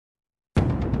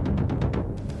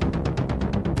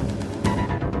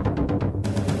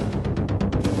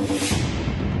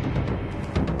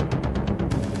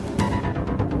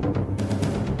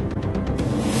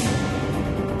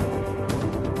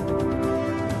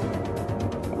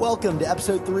Welcome to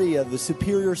episode 3 of the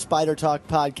Superior Spider Talk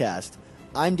podcast.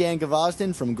 I'm Dan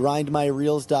Gavosden from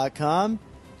GrindMyReels.com.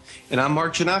 And I'm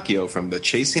Mark Giannacchio from the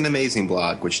Chasing Amazing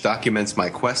blog, which documents my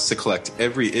quest to collect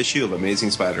every issue of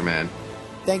Amazing Spider-Man.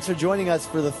 Thanks for joining us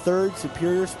for the third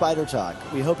Superior Spider Talk.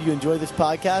 We hope you enjoy this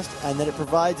podcast and that it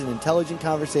provides an intelligent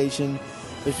conversation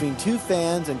between two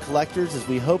fans and collectors as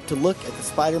we hope to look at the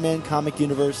Spider-Man comic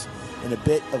universe in a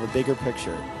bit of a bigger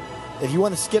picture. If you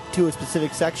want to skip to a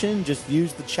specific section, just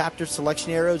use the chapter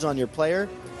selection arrows on your player,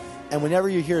 and whenever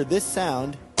you hear this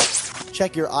sound,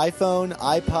 check your iPhone,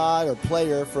 iPod, or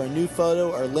player for a new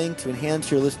photo or link to enhance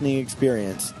your listening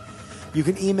experience. You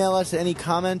can email us any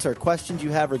comments or questions you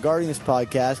have regarding this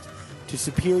podcast to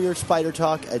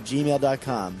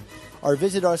superiorspidertalk@gmail.com, or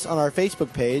visit us on our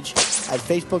Facebook page at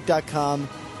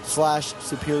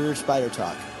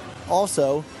facebook.com/superiorspidertalk.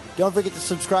 Also, don't forget to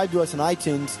subscribe to us on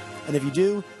iTunes, and if you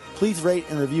do, please rate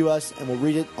and review us, and we'll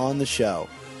read it on the show.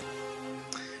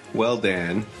 Well,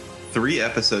 Dan, 3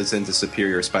 episodes into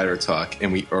Superior Spider Talk,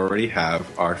 and we already have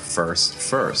our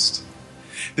first.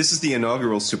 This is the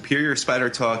inaugural Superior Spider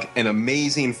Talk and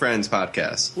Amazing Friends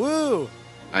podcast. Woo!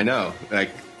 I know. Like,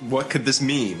 what could this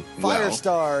mean?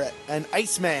 Firestar and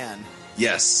Iceman.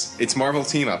 Yes, it's Marvel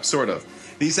team-up, sort of.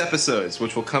 These episodes,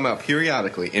 which will come out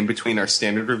periodically in between our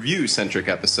standard review-centric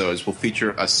episodes, will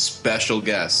feature a special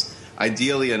guest.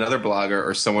 Ideally, another blogger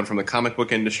or someone from the comic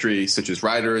book industry, such as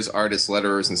writers, artists,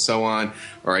 letterers, and so on.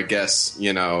 Or I guess,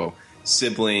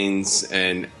 siblings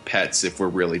and pets if we're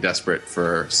really desperate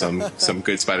for some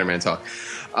good Spider-Man talk.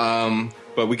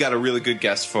 But we got a really good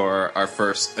guest for our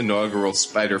first inaugural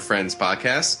Spider Friends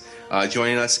podcast.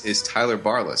 Joining us is Tyler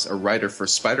Barlass, a writer for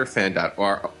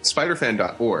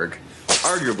Spiderfan.org.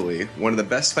 Arguably one of the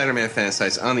best Spider-Man fan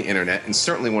sites on the internet, and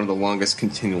certainly one of the longest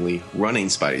continually running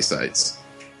Spidey sites.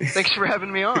 Thanks for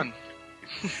having me on.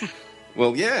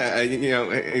 Well, yeah,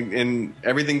 and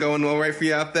everything going all right for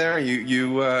you out there?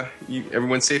 You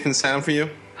everyone's safe and sound for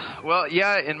you? Well,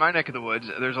 yeah, in my neck of the woods,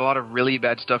 there's a lot of really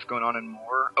bad stuff going on in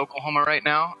Moore, Oklahoma right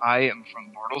now. I am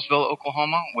from Bartlesville,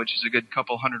 Oklahoma, which is a good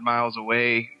couple hundred miles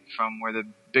away from where the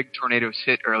big tornadoes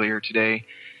hit earlier today.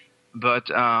 But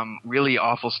really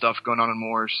awful stuff going on in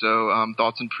Moore, so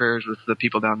thoughts and prayers with the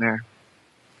people down there.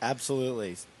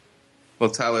 Absolutely. Well,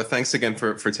 Tyler, thanks again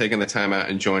for taking the time out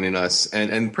and joining us.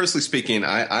 And personally speaking,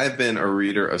 I've been a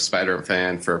reader of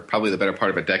Spider-Fan for probably the better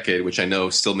part of a decade, which I know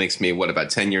still makes me,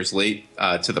 about 10 years late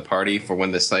to the party for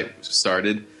when this site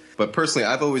started. But personally,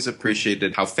 I've always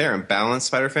appreciated how fair and balanced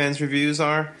Spider-Fan's reviews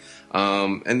are,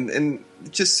 and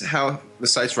just how the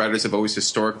site's writers have always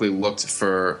historically looked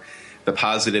for the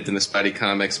positive in the Spidey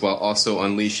comics while also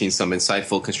unleashing some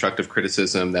insightful, constructive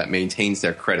criticism that maintains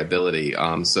their credibility.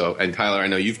 And Tyler, I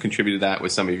know you've contributed that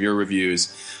with some of your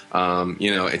reviews.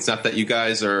 It's not that you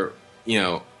guys are,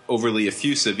 overly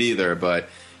effusive either, but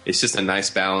it's just a nice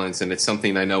balance, and it's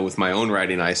something I know with my own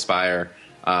writing I aspire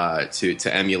to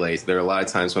emulate. There are a lot of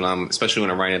times especially when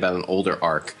I'm writing about an older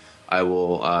arc, I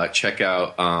will check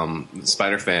out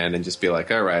Spider-Fan and just be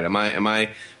like, all right, am I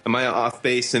off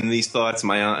base in these thoughts?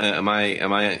 Am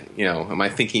I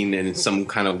thinking in some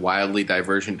kind of wildly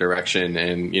divergent direction?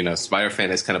 And Spider-Fan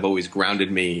has kind of always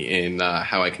grounded me in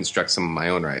how I construct some of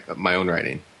my own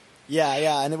writing.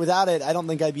 Yeah, and without it, I don't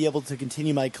think I'd be able to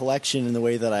continue my collection in the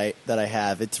way that I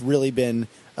have. It's really been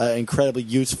an incredibly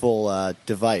useful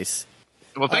device.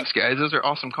 Well, thanks, guys. Those are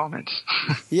awesome comments.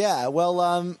 Yeah,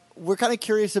 well, we're kind of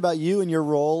curious about you and your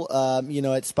role,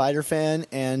 at Spider-Fan.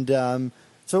 And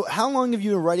so how long have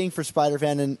you been writing for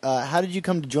Spider-Fan, and how did you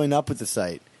come to join up with the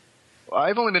site? Well,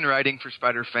 I've only been writing for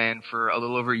Spider-Fan for a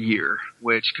little over a year,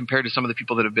 which compared to some of the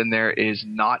people that have been there is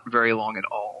not very long at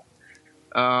all.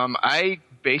 I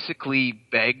basically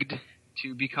begged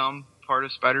to become part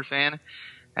of Spider-Fan.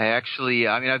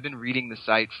 I've been reading the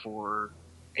site for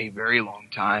a very long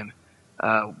time.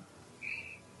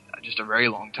 Just a very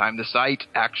long time. The site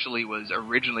actually was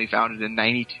originally founded in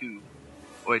 92,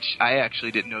 which I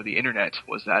actually didn't know the internet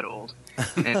was that old.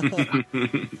 And,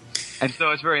 and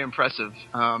so it's very impressive.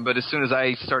 But as soon as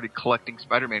I started collecting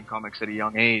Spider-Man comics at a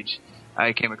young age,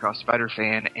 I came across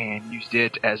Spider-Fan and used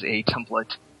it as a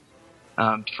template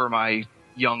for my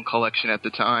young collection at the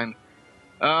time.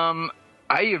 I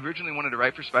originally wanted to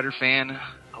write for Spider-Fan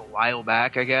a while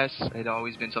back, I guess. It had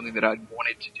always been something that I'd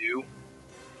wanted to do.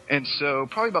 And so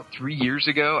probably about 3 years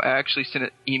ago, I actually sent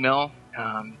an email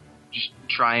just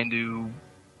trying to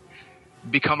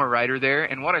become a writer there.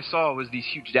 And what I saw was these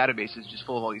huge databases just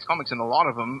full of all these comics. And a lot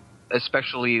of them,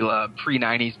 especially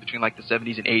pre-90s, between like the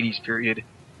 70s and 80s period,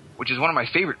 which is one of my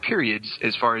favorite periods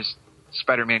as far as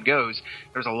Spider-Man goes,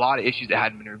 there's a lot of issues that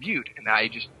hadn't been reviewed. And I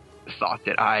just thought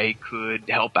that I could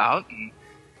help out and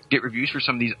get reviews for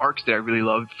some of these arcs that I really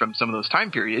loved from some of those time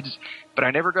periods, but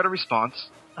I never got a response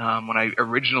when I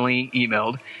originally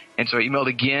emailed. And so I emailed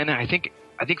again. I think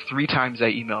 3 times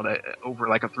I emailed over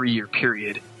like a 3-year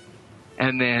period.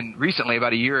 And then recently,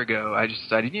 about a year ago, I just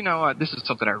decided, you know what, this is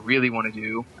something I really want to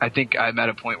do. I think I'm at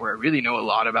a point where I really know a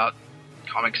lot about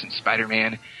comics and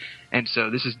Spider-Man. And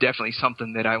so this is definitely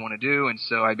something that I want to do. And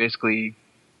so I basically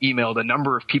emailed a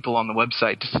number of people on the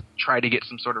website to try to get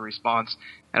some sort of response.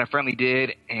 And I finally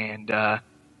did. And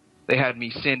they had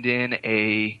me send in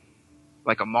a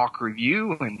mock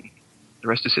review, and the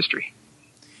rest is history.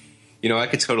 You know, I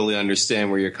could totally understand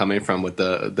where you're coming from with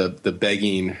the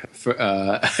begging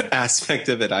aspect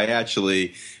of it. I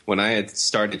actually, when I had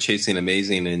started Chasing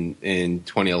Amazing in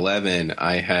 2011,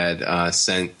 I had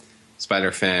sent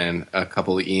Spider-Fan a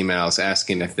couple of emails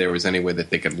asking if there was any way that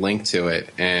they could link to it.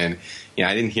 And,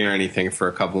 I didn't hear anything for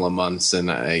a couple of months, and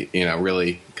I,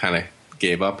 really kind of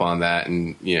gave up on that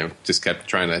and, just kept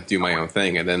trying to do my own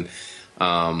thing. And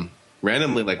then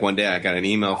randomly, like one day, I got an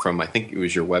email from, I think it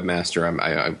was your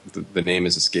webmaster. The name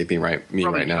is escaping me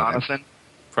right now. Jonathan.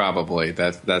 Probably.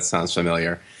 That sounds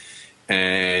familiar.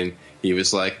 And he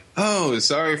was like, "Oh,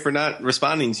 sorry for not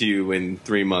responding to you in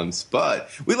 3 months, but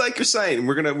we like your site, and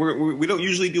we don't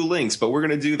usually do links, but we're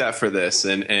gonna do that for this."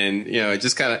 And it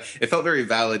just it felt very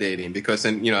validating because,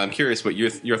 and I'm curious what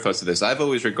your thoughts of this. I've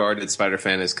always regarded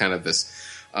Spider-Fan as kind of this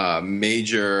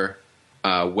major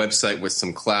website with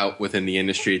some clout within the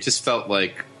industry. It just felt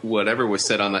like whatever was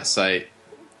said on that site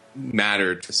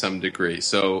mattered to some degree.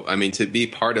 So, I mean, to be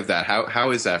part of that,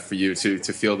 how is that for you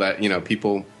to feel that,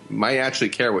 people might actually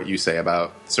care what you say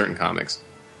about certain comics?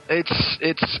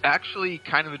 It's actually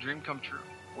kind of a dream come true,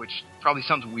 which probably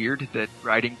sounds weird that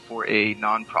writing for a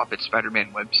non-profit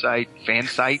Spider-Man website, fan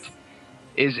site,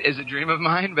 is a dream of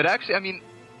mine. But actually, I mean,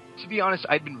 to be honest,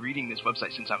 I'd been reading this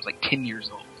website since I was like 10 years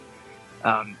old.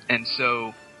 And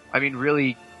so, I mean,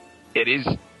 really, it is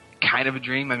kind of a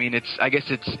dream. I mean, I guess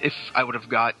if I would have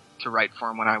got to write for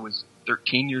him when I was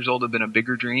 13 years old, have been a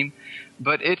bigger dream.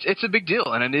 But it's a big deal,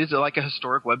 and it is like a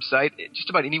historic website.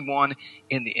 Just about anyone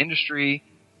in the industry,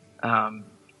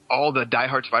 all the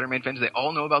diehard Spider-Man fans, they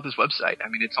all know about this website. I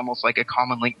mean, it's almost like a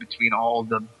common link between all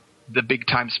the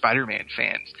big-time Spider-Man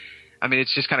fans. I mean,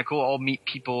 it's just kind of cool. I'll meet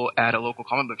people at a local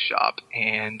comic book shop,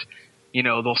 and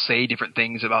they'll say different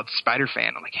things about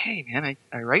Spider-Fan. I'm like, hey, man,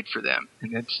 I write for them.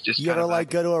 And it's just you ever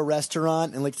go to a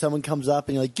restaurant and someone comes up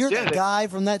and you're like, you're the guy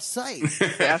from that site.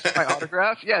 They ask for my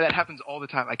autograph. Yeah, that happens all the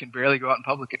time. I can barely go out in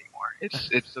public anymore. It's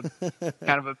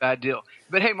kind of a bad deal.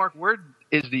 But hey, Mark, where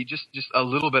is just a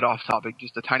little bit off topic,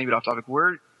 just a tiny bit off topic,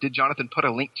 where did Jonathan put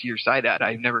a link to your site at?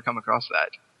 I've never come across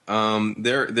that.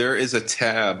 There is a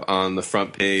tab on the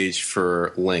front page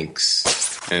for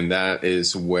links, and that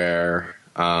is where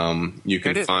you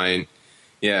can find,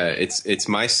 it's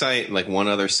my site, like one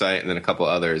other site, and then a couple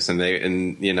others, and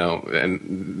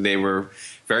they were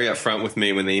very upfront with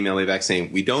me when they emailed me back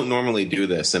saying, we don't normally do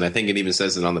this, and I think it even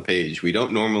says it on the page. We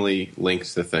don't normally link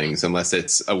to things unless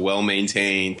it's a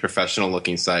well-maintained,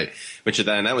 professional-looking site.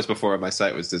 That was before my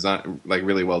site was designed,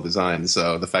 really well designed.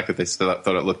 So the fact that they still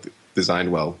thought it looked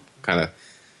designed well, kind of.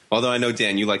 Although I know,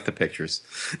 Dan, you like the pictures.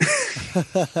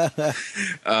 But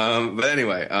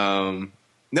anyway,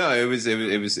 no, it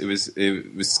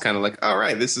was kind of like, all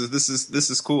right, this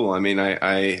is cool. I mean,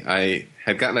 I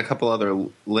had gotten a couple other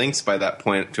links by that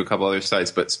point to a couple other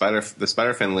sites, but the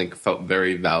Spider-Fan link felt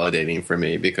very validating for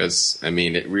me because, I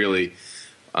mean, it really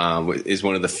is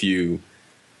one of the few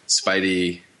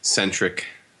Spidey-centric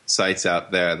sites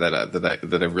out there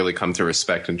that I've really come to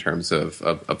respect in terms of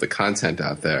the content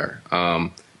out there.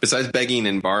 Besides begging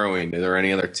and borrowing, are there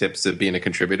any other tips of being a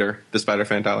contributor to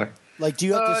Spider-Fan, Tyler? Do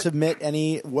you have to submit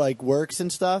any works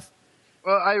and stuff?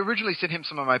 Well, I originally sent him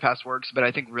some of my past works, but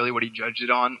I think really what he judged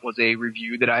it on was a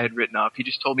review that I had written up. He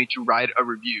just told me to write a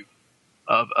review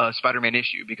of a Spider-Man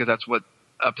issue because that's what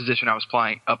a position I was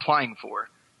applying for,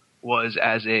 was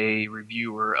as a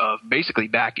reviewer of basically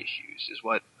back issues, is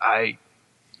what I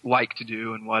like to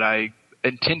do and what I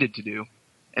intended to do.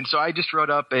 And so I just wrote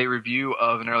up a review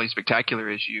of an early Spectacular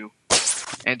issue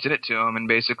and sent it to him, and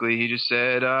basically he just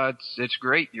said, it's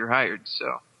great, you're hired.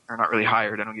 So, or not really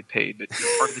hired, I don't get paid, but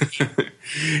you're part of the team.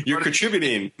 You're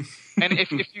contributing. And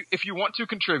if you want to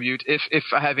contribute, if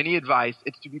I have any advice,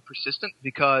 it's to be persistent,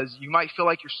 because you might feel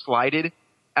like you're slighted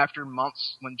after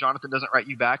months when Jonathan doesn't write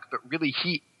you back, but really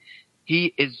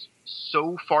he is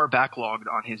so far backlogged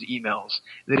on his emails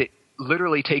that it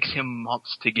literally takes him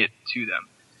months to get to them.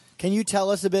 Can you tell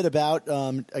us a bit about,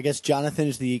 I guess Jonathan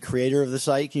is the creator of the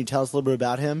site. Can you tell us a little bit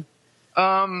about him?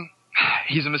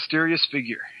 He's a mysterious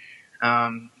figure.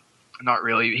 Not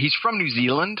really. He's from New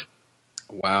Zealand.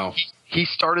 Wow. he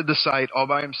started the site all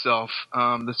by himself.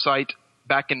 The site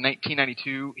back in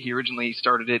 1992, he originally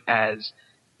started it as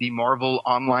the Marvel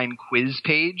online quiz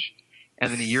page,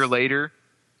 and then a year later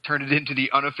turned it into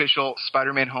the unofficial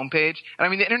Spider-Man homepage. And I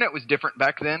mean, the internet was different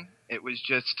back then. It was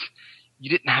just, you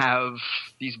didn't have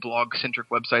these blog-centric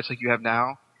websites like you have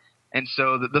now. And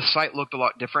so the site looked a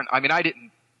lot different. I mean, I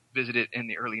didn't visit it in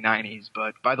the early 90s,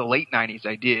 but by the late 90s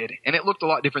I did. And it looked a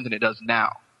lot different than it does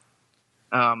now.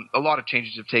 A lot of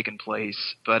changes have taken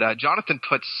place. But Jonathan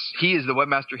he is the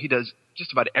webmaster. He does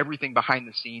just about everything behind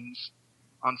the scenes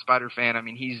on Spider-Fan. I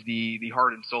mean, he's the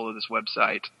heart and soul of this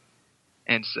website.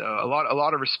 And so a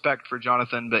lot of respect for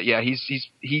Jonathan, but yeah,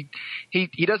 he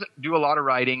doesn't do a lot of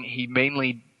writing. He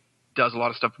mainly does a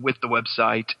lot of stuff with the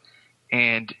website,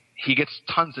 and he gets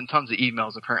tons and tons of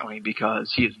emails apparently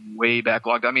because he is way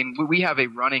backlogged. I mean, we have a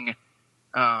running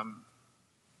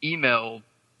email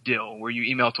deal where you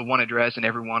email to one address and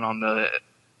everyone on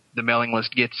the mailing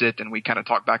list gets it, and we kind of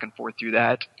talk back and forth through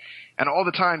that. And all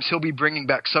the times he'll be bringing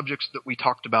back subjects that we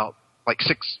talked about like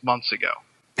 6 months ago,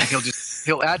 and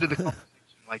he'll add to the conversation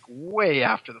like way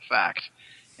after the fact.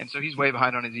 And so he's way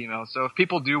behind on his emails. So if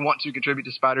people do want to contribute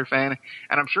to Spider-Fan,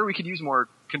 and I'm sure we could use more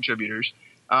contributors,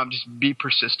 just be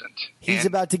persistent. He's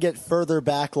about to get further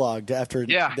backlogged after.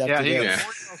 Yeah. After He got this.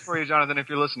 more emails for you, Jonathan, if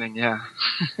you're listening. Yeah.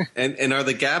 And are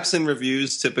the gaps in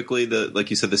reviews typically like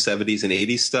you said, the 70s and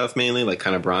 80s stuff mainly, like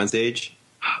kind of Bronze Age?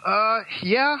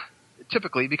 Yeah,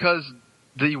 typically, because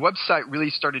the website really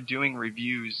started doing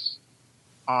reviews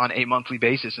on a monthly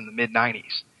basis in the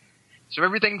mid-90s. So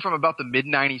everything from about the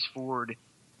mid-90s forward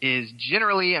is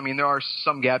generally, I mean, there are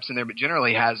some gaps in there, but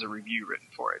generally has a review written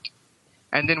for it.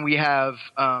 And then we have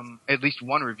at least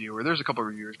one reviewer. There's a couple of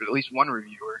reviewers, but at least one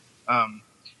reviewer.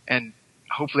 And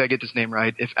hopefully I get this name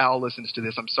right. If Al listens to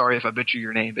this, I'm sorry if I butcher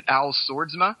your name, but Al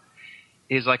Swordsma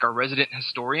is like our resident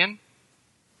historian.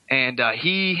 And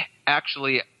he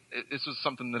actually, this was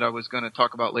something that I was going to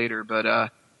talk about later,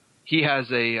 but he has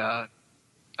a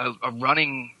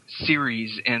running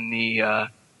series in the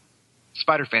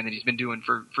Spider-Fan that he's been doing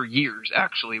for years,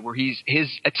 actually, where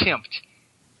his attempt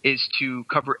is to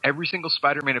cover every single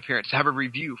Spider-Man appearance, to have a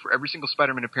review for every single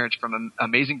Spider-Man appearance from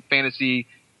Amazing Fantasy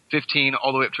 15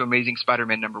 all the way up to Amazing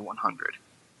Spider-Man number 100.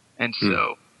 And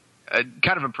so,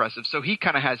 kind of impressive. So he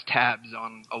kind of has tabs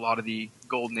on a lot of the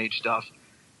Golden Age stuff.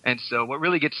 And so what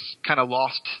really gets kind of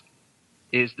lost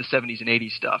is the 70s and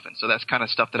 80s stuff. And so that's kind of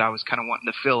stuff that I was kind of wanting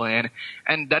to fill in.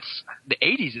 And the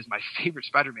 80s is my favorite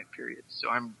Spider-Man period. So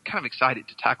I'm kind of excited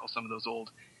to tackle some of those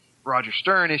old Roger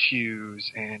Stern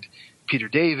issues and Peter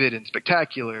David and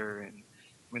Spectacular. And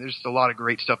I mean, there's just a lot of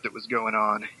great stuff that was going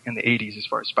on in the 80s as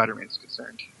far as Spider-Man is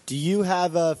concerned. Do you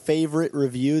have a favorite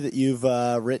review that you've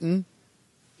written?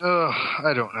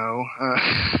 I don't know.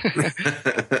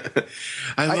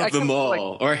 I love them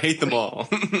all, or I hate them all.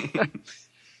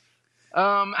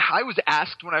 I was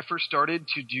asked when I first started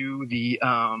to do the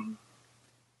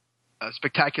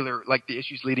Spectacular, like the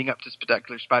issues leading up to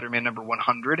Spectacular Spider-Man number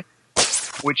 100,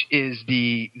 which is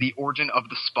the origin of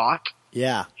the Spot.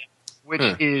 Yeah. Which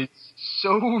is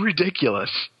so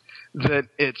ridiculous that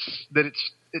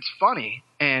it's funny.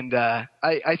 And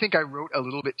I think I wrote a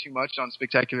little bit too much on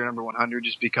Spectacular number 100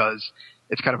 just because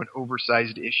it's kind of an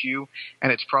oversized issue,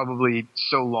 and it's probably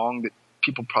so long that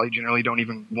people probably generally don't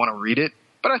even want to read it.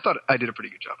 But I thought I did a pretty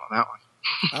good job on that one.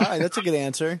 All right, that's a good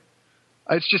answer.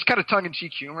 It's just kind of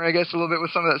tongue-in-cheek humor, I guess, a little bit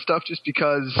with some of that stuff, just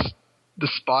because the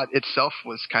Spot itself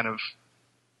was kind of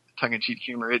tongue-in-cheek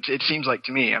humor. It seems like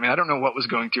to me. I mean, I don't know what was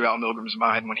going through Al Milgram's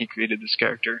mind when he created this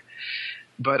character.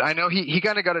 But I know he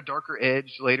kind of got a darker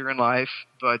edge later in life,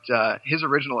 but his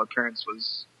original appearance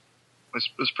was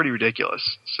pretty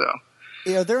ridiculous. So,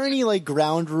 yeah, are there any like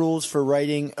ground rules for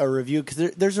writing a review?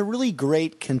 Because there's a really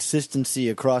great consistency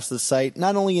across the site,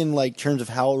 not only in like terms of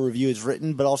how a review is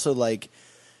written, but also like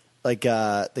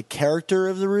the character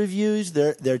of the reviews.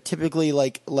 They're typically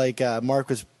like Mark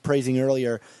was praising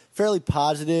earlier, fairly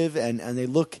positive, and they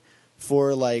look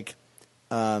for like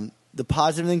the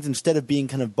positive things instead of being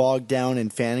kind of bogged down in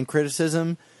fan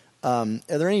criticism. Are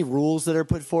there any rules that are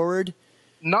put forward?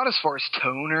 Not as far as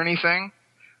tone or anything.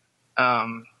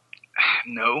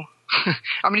 No.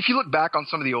 I mean, if you look back on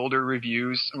some of the older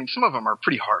reviews, I mean, some of them are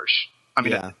pretty harsh. I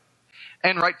mean, yeah.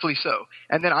 And rightfully so.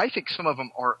 And then I think some of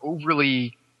them are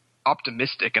overly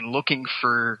optimistic and looking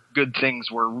for good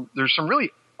things where there's some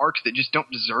really arcs that just don't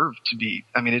deserve to be.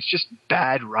 I mean, it's just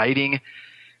bad writing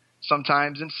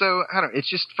sometimes. And so, I don't know, it's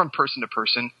just from person to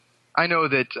person. I know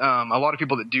that a lot of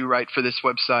people that do write for this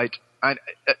website,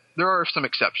 there are some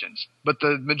exceptions, but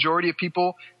the majority of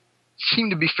people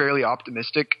seem to be fairly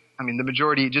optimistic. I mean, the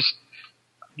majority, just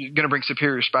going to bring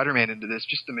Superior Spider-Man into this,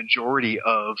 just the majority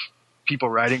of people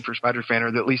writing for Spider-Fan,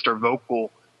 or that at least are vocal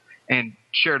and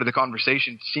share to the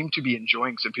conversation, seem to be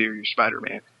enjoying Superior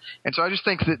Spider-Man. And so I just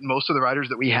think that most of the writers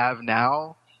that we have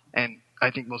now, and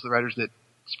I think most of the writers that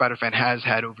Spider-Fan has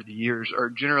had over the years, are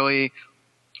generally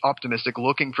optimistic,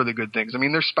 looking for the good things. I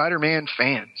mean, they're Spider-Man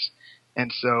fans.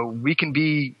 And so we can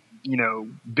be,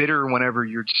 bitter whenever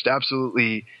you're just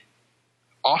absolutely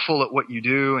awful at what you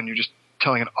do and you're just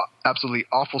telling an absolutely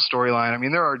awful storyline. I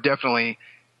mean, there are definitely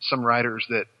some writers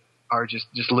that are just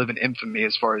live in infamy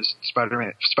as far as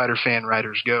Spider-Fan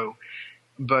writers go.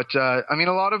 But, I mean,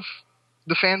 a lot of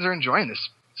the fans are enjoying this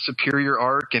Superior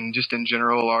arc, and just in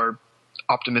general are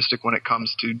optimistic when it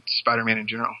comes to Spider-Man in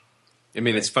general. I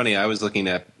mean, it's funny. I was looking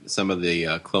at some of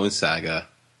the Clone Saga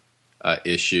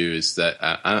issues that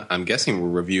I'm guessing were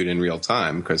reviewed in real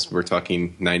time, because we're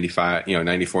talking 95,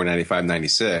 94, 95,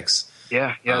 96.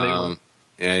 Yeah, they were.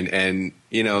 And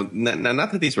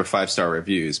not that these were 5-star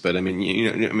reviews, but I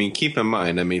mean, keep in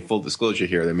mind, I mean, full disclosure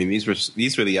here. I mean, these were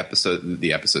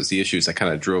the issues that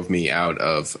kind of drove me out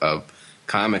of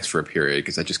comics for a period,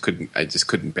 because I just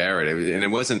couldn't bear it. And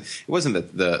it wasn't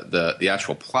the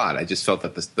actual plot. I just felt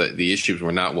that the issues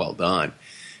were not well done.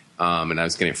 And I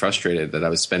was getting frustrated that I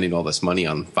was spending all this money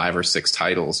on 5 or 6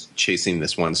 titles chasing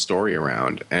this one story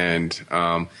around. And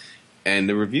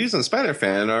the reviews on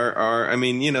Spider-Fan are I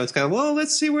mean, it's kind of, well,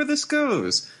 let's see where this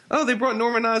goes. Oh, they brought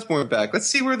Norman Osborn back. Let's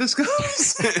see where this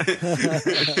goes.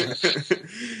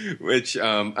 which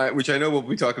I know we'll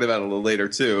be talking about a little later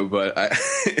too. But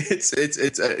it's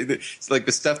like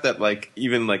the stuff that, like,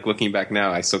 even like looking back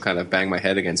now, I still kind of bang my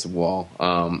head against the wall.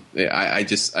 I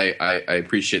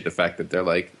appreciate the fact that they're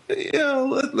like,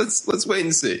 let's wait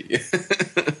and see.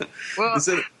 Well,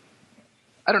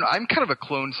 I don't know. I'm kind of a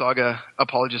Clone Saga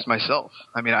apologist myself.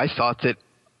 I mean, I thought that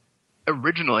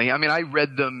originally, I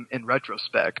read them in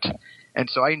retrospect, and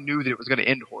so I knew that it was going to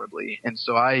end horribly. And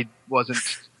so I wasn't,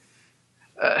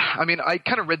 I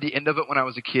kind of read the end of it when I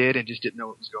was a kid and just didn't know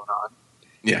what was going on.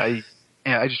 Yeah.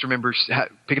 I just remember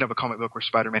picking up a comic book where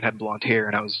Spider-Man had blonde hair,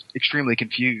 and I was extremely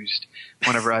confused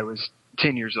whenever I was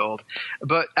 10 years old.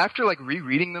 But after like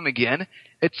rereading them again,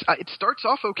 it starts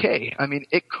off okay. I mean,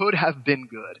 it could have been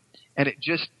good. And it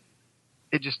just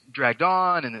dragged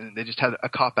on, and then they just had a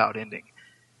cop-out ending.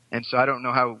 And so I don't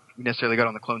know how we necessarily got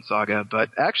on the Clone Saga, but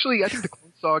actually I think the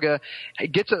Clone Saga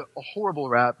gets a horrible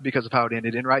rap because of how it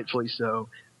ended, and rightfully so.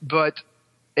 But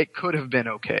it could have been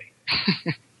okay.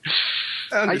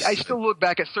 I still look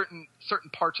back at certain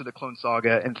parts of the Clone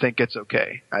Saga and think it's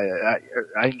okay. I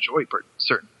enjoy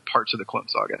certain parts of the Clone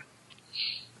Saga.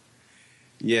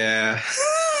 Yeah,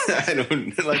 I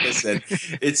don't. Like I said,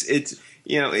 it's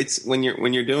when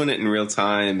you're doing it in real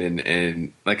time,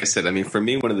 and like I said, I mean, for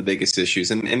me, one of the biggest issues,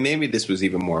 and maybe this was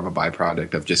even more of a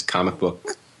byproduct of just comic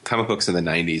books in the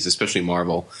 '90s, especially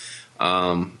Marvel.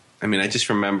 I mean, I just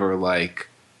remember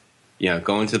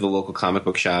going to the local comic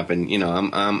book shop, and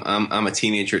I'm a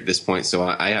teenager at this point, so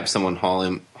I have someone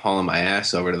hauling my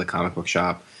ass over to the comic book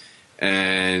shop,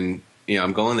 and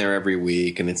I'm going there every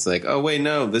week, and it's like, oh wait,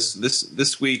 no,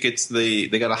 this week they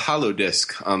got a holo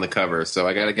disc on the cover, so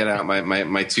I got to get out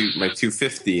my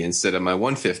 250 instead of my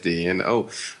 150, and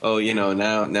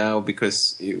now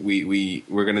because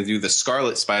we're gonna do the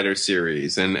Scarlet Spider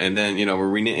series, and then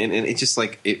we're and it's just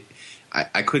like it.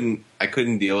 I couldn't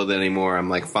deal with it anymore. I'm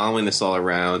like following this all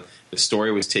around. The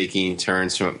story was taking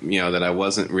turns from that I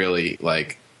wasn't really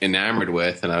like enamored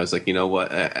with, and I was like, you know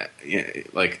what,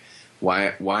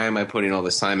 Why am I putting all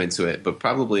this time into it? But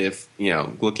probably if,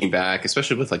 looking back,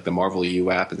 especially with like the Marvel U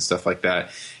app and stuff like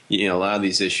that, a lot of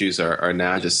these issues are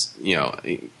now just,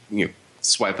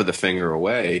 swipe of the finger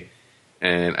away.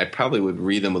 And I probably would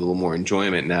read them with a little more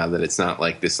enjoyment now that it's not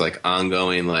like this like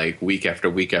ongoing like week after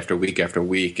week after week after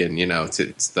week. And,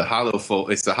 it's the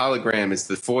hologram, it's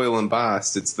the foil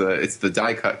embossed, it's the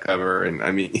die cut cover. And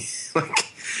I mean,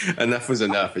 like enough was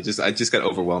enough. I just got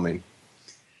overwhelming.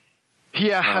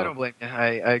 Yeah, I don't blame you.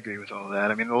 I agree with all of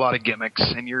that. I mean, a lot of gimmicks,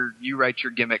 and you write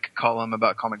your gimmick column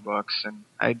about comic books, and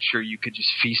I'm sure you could just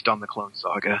feast on the Clone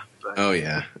Saga. But. Oh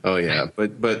yeah.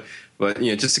 But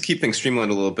just to keep things streamlined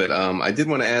a little bit, I did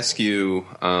want to ask you.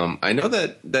 I know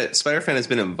that Spider-Fan has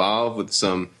been involved with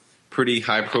some pretty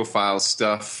high-profile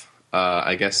stuff.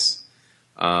 I guess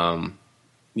you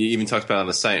even talked about it on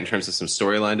the site in terms of some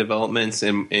storyline developments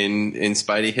in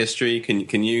Spidey history.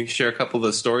 Can you share a couple of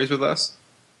those stories with us?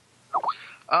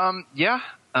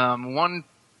 One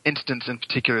instance in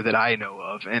particular that I know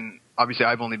of, and obviously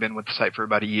I've only been with the site for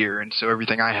about a year, and so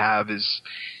everything I have is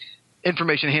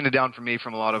information handed down from me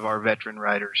from a lot of our veteran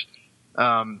writers.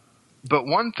 But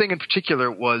one thing in particular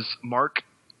was Mark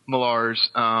Millar's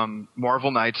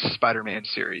Marvel Knights Spider-Man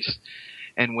series.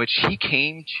 in which he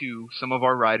came to some of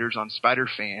our writers on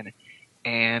Spider-Fan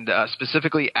and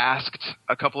specifically asked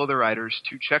a couple of the writers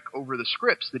to check over the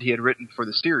scripts that he had written for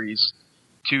the series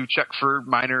to check for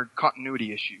minor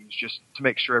continuity issues, just to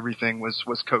make sure everything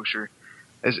was kosher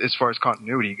as far as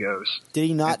continuity goes. Did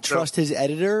he not trust his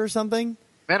editor or something?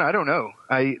 Man, I don't know.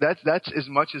 That's as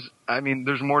much as, I mean,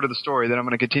 there's more to the story that I'm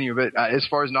going to continue, but as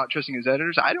far as not trusting his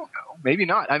editors, I don't know. Maybe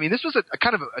not. I mean, this was a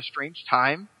kind of a strange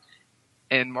time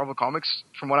in Marvel Comics.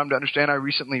 From what I'm to understand, I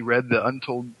recently read the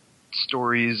Untold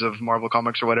Stories of Marvel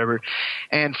Comics or whatever,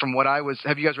 and from what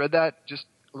have you guys read that? Just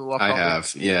a little off topic. I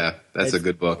have, yeah. That's a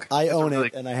good book. I own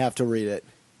it, and I have to read it.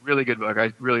 Really good book.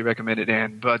 I really recommend it,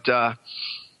 Dan. But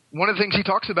one of the things he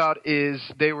talks about is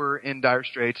they were in dire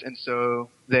straits, and so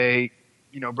they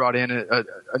brought in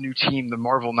a new team, the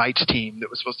Marvel Knights team, that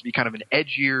was supposed to be kind of an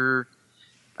edgier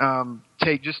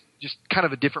take, just kind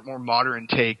of a different, more modern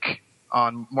take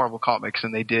on Marvel Comics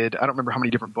than they did. I don't remember how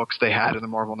many different books they had in the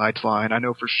Marvel Knights line. I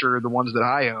know for sure the ones that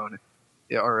I own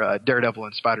are Daredevil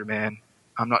and Spider-Man.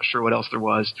 I'm not sure what else there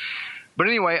was. But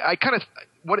anyway,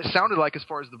 what it sounded like as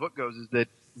far as the book goes is that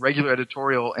regular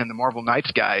editorial and the Marvel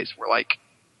Knights guys were like,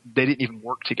 they didn't even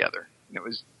work together. And it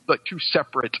was like two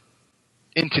separate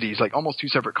entities, like almost two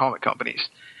separate comic companies.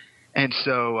 And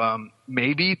so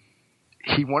maybe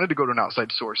he wanted to go to an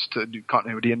outside source to do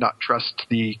continuity and not trust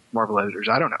the Marvel editors.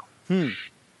 I don't know.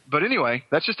 But anyway,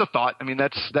 that's just a thought. I mean,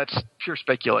 that's pure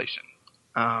speculation.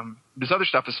 This other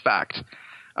stuff is fact.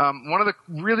 One of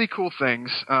the really cool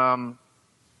things,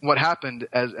 what happened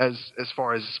as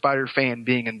far as Spider-Fan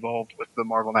being involved with the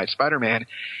Marvel Knights Spider-Man,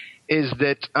 is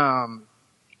that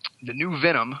the new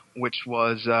Venom, which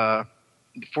was the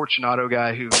Fortunato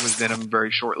guy who was Venom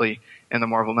very shortly in the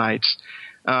Marvel Knights,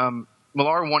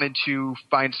 Millar wanted to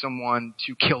find someone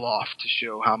to kill off to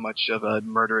show how much of a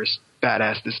murderous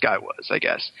badass this guy was, I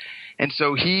guess. And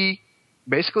so he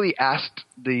basically asked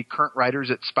the current writers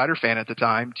at Spider-Fan at the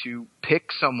time to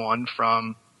pick someone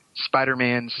from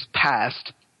Spider-Man's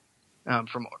past,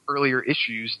 from earlier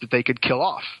issues, that they could kill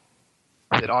off,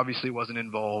 that obviously wasn't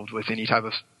involved with any type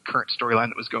of current storyline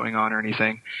that was going on or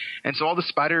anything. And so all the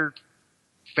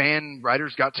Spider-Fan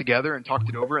writers got together and talked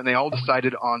it over, and they all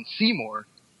decided on Seymour,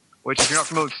 which, if you're not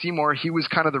familiar with Seymour, he was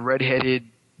kind of the redheaded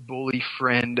bully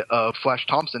friend of Flash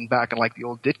Thompson back in like the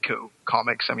old Ditko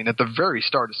comics. I mean, at the very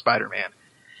start of Spider-Man.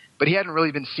 But he hadn't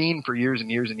really been seen for years and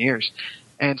years and years.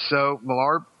 And so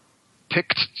Millar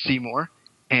picked Seymour,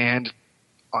 and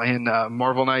in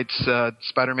Marvel Knights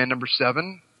Spider-Man number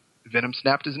 7, Venom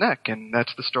snapped his neck. And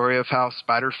that's the story of how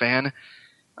Spider-Fan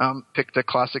picked a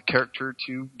classic character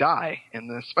to die in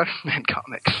the Spider-Man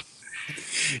comics.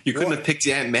 You couldn't have picked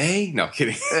Aunt May? No,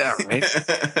 kidding. Yeah, right.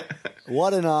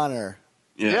 What an honor.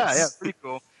 Yes. Yeah, pretty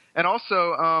cool. And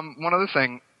also, one other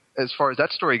thing, as far as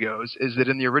that story goes, is that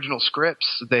in the original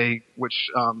scripts, which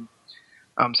some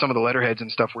of the letterheads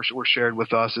and stuff were shared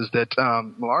with us, is that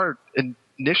Millar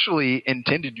initially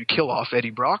intended to kill off Eddie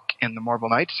Brock in the Marvel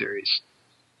Knights series,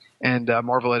 and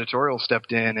Marvel Editorial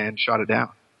stepped in and shot it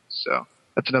down. So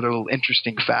that's another little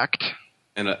interesting fact.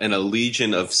 And a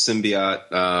legion of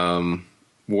symbiote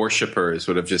worshippers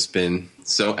would have just been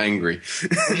so angry.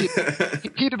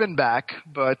 He'd have been back,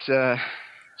 but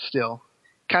still,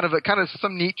 kind of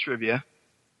some neat trivia.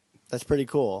 That's pretty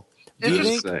cool.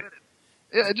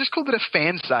 It's just cool that a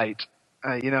fan site,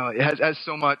 it has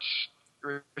so much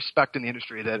respect in the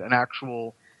industry that an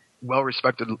actual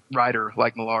well-respected writer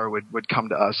like Millar would come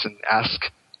to us and ask,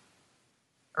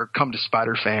 or come to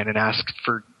Spider-Fan and ask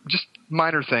for just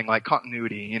minor thing like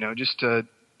continuity, just to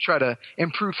try to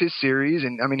improve his series.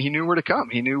 And I mean, he knew where to come.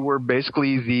 He knew we're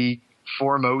basically the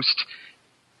foremost,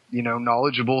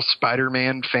 knowledgeable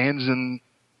Spider-Man fans in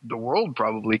the world,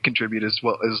 probably contribute as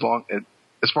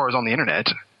far as on the internet.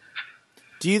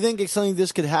 Do you think something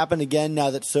this could happen again now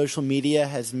that social media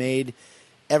has made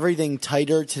everything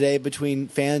tighter today between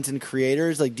fans and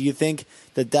creators? Like, do you think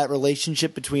that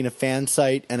relationship between a fan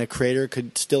site and a creator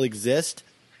could still exist?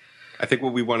 I think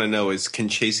what we want to know is, can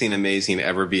Chasing Amazing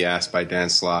ever be asked by Dan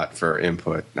Slott for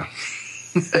input? No.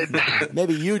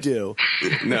 Maybe you do.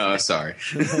 No, sorry.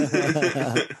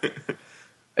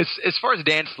 As far as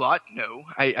Dan Slott, no,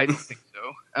 I don't think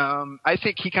so. I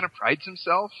think he kind of prides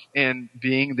himself in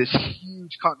being this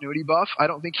huge continuity buff. I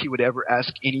don't think he would ever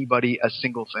ask anybody a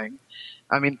single thing.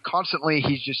 I mean, constantly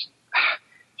he's just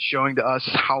showing to us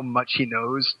how much he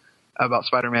knows about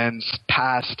Spider-Man's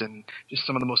past and just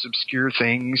some of the most obscure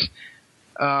things.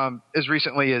 As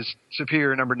recently as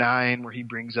Superior number 9, where he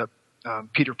brings up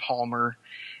Peter Palmer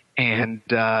and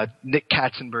Nick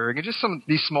Katzenberg, and just some of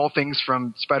these small things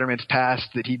from Spider-Man's past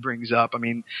that he brings up. I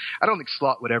mean, I don't think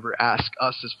Slott would ever ask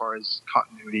us as far as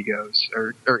continuity goes,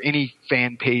 or any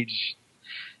fan page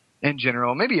in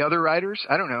general. Maybe other writers,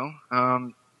 I don't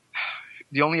know.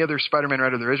 The only other Spider-Man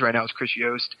writer there is right now is Chris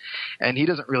Yost, and he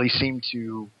doesn't really seem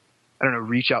to, I don't know,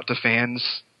 reach out to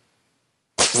fans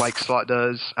like Slott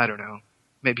does. I don't know.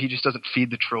 Maybe he just doesn't feed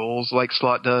the trolls like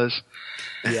Slott does.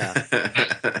 Yeah.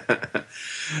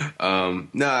 No,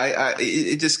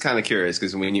 it just kind of curious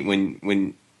because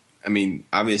when I mean,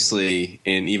 obviously,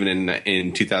 even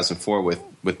in 2004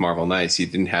 with Marvel Knights, you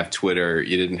didn't have Twitter,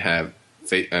 you didn't have.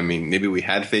 I mean, maybe we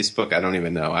had Facebook. I don't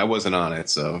even know. I wasn't on it,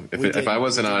 so if I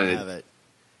wasn't on it,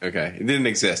 okay, it didn't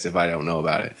exist. If I don't know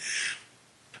about it.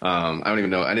 I don't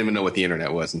even know. I didn't even know what the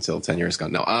internet was until 10 years ago.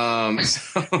 No.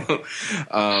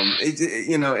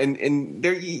 You know, and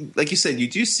there, like you said, you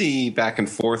do see back and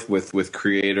forth with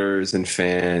creators and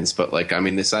fans, but like, I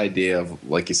mean, this idea of,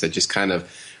 like you said, just kind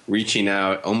of reaching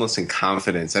out almost in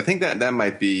confidence. I think that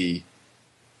might be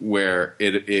where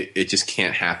it just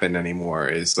can't happen anymore,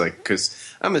 is like, because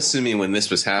I'm assuming when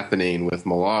this was happening with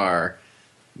Millar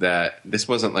that this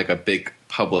wasn't like a big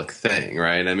public thing,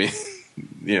 right? I mean,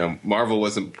 you know, Marvel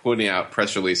wasn't putting out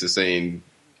press releases saying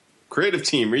creative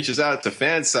team reaches out to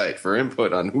fan site for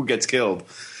input on who gets killed.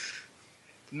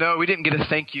 No, we didn't get a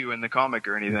thank you in the comic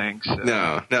or anything. So.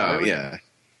 No, yeah.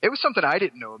 It was something I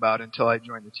didn't know about until I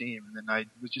joined the team. And then I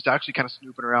was just actually kind of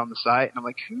snooping around the site, and I'm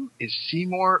like, who is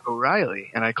Seymour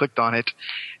O'Reilly? And I clicked on it,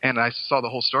 and I saw the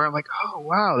whole story. I'm like, oh,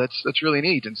 wow, that's really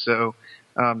neat. And so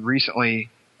recently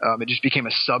it just became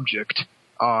a subject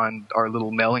on our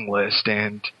little mailing list,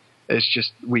 and it's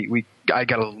just I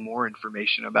got a little more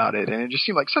information about it, and it just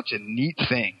seemed like such a neat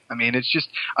thing. I mean, it's just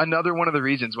another one of the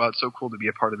reasons why it's so cool to be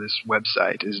a part of this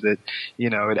website, is that,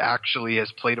 you know, it actually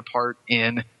has played a part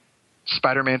in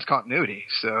Spider-Man's continuity.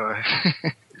 So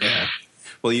yeah.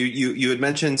 Well, you had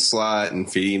mentioned Slott and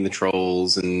feeding the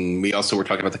trolls, and we also were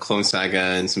talking about the Clone Saga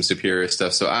and some Superior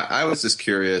stuff. So I was just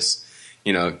curious,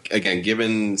 you know, again,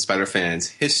 given Spider fans'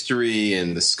 history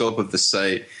and the scope of the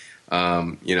site,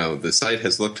 you know, the site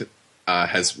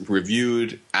has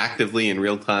reviewed actively in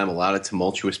real time a lot of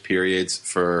tumultuous periods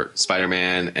for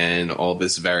Spider-Man and all of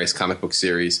his various comic book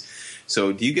series.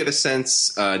 So do you get a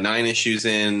sense, 9 issues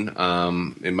in,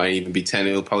 it might even be 10,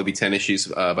 it'll probably be 10 issues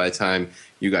by the time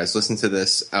you guys listen to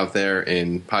this out there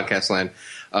in podcast land.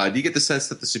 Do you get the sense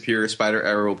that the Superior Spider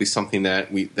era will be something that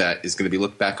is going to be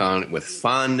looked back on with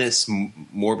fondness,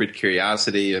 morbid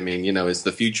curiosity? I mean, you know, is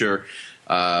the future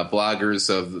bloggers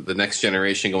of the next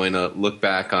generation going to look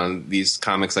back on these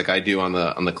comics like I do on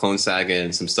the Clone Saga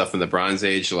and some stuff in the Bronze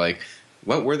Age, like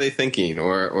what were they thinking?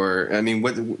 Or I mean,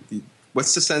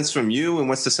 what's the sense from you, and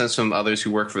what's the sense from others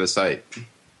who work for the site?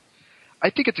 I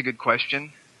think it's a good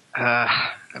question.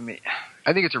 I mean,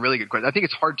 I think it's a really good question. I think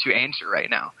it's hard to answer right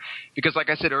now because, like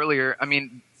I said earlier, I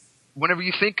mean, whenever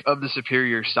you think of the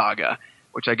Superior Saga,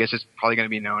 which I guess is probably going to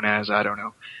be known as, I don't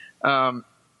know,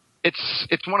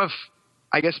 it's one of,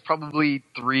 I guess, probably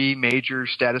 3 major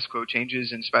status quo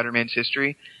changes in Spider-Man's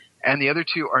history, and the other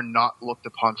 2 are not looked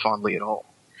upon fondly at all.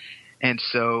 And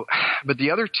so, but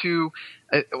the other 2,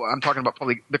 I'm talking about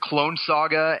probably the Clone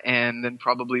Saga and then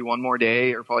probably One More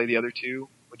Day, or probably the other 2.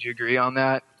 Would you agree on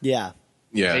that? Yeah.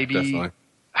 Yeah, maybe, definitely.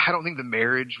 I don't think the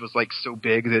marriage was like so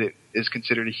big that it is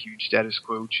considered a huge status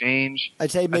quo change.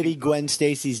 I'd say maybe Gwen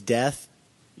Stacy's death.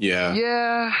 Yeah.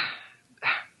 Yeah.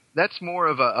 That's more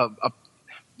of a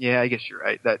yeah, I guess you're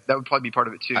right. That would probably be part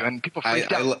of it too. And people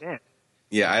freaked out.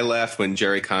 Yeah, I laughed when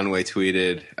Jerry Conway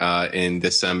tweeted in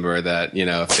December that, you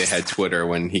know, if they had Twitter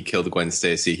when he killed Gwen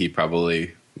Stacy, he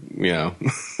probably, you know,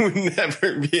 would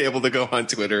never be able to go on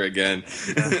Twitter again.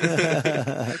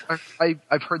 Yeah.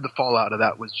 I've heard the fallout of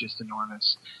that was just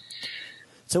enormous.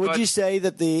 So would you say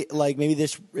that maybe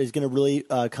this is going to really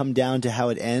come down to how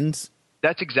it ends?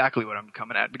 That's exactly what I'm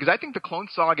coming at, because I think the Clone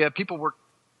Saga, people were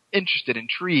interested,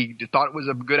 intrigued, thought it was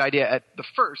a good idea at the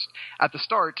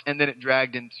start, and then it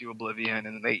dragged into oblivion,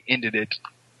 and they ended it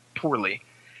poorly.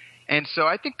 And so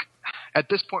I think at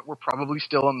this point we're probably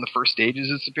still in the first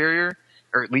stages of Superior,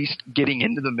 or at least getting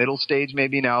into the middle stage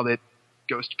maybe now that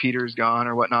Ghost Peter's gone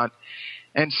or whatnot.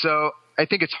 And so I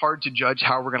think it's hard to judge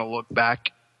how we're going to look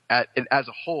back at it as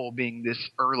a whole, being this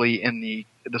early in the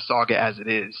saga as it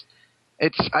is.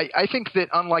 I think that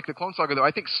unlike the Clone Saga, though, I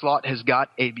think Slott has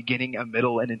got a beginning, a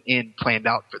middle, and an end planned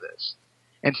out for this.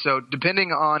 And so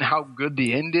depending on how good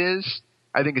the end is,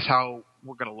 I think is how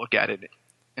we're going to look at it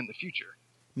in the future.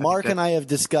 Mark and I have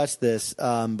discussed this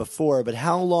before, but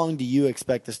how long do you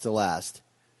expect this to last?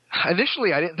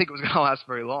 Initially, I didn't think it was going to last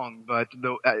very long, but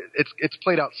it's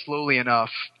played out slowly enough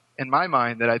in my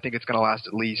mind that I think it's going to last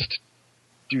at least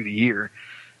through the year.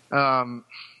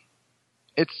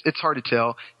 It's hard to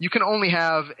tell. You can only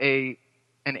have an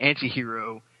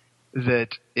anti-hero that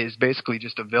is basically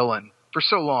just a villain for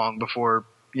so long before,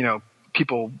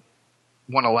 people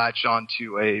want to latch on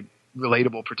to a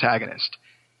relatable protagonist.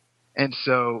 And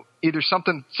so either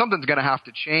something's going to have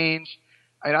to change.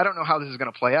 I don't know how this is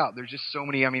going to play out. There's just so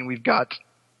many. I mean, we've got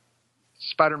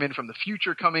Spider-Man from the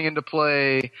future coming into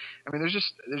play. I mean, there's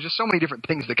just so many different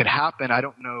things that could happen. I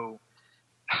don't know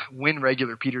when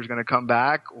regular Peter's going to come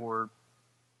back, or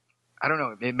I don't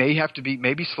know. It may have to be,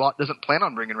 maybe Slott doesn't plan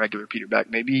on bringing regular Peter back.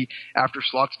 Maybe after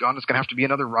Slott's gone, it's going to have to be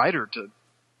another writer to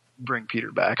bring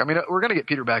Peter back. I mean, we're going to get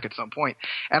Peter back at some point.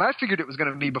 And I figured it was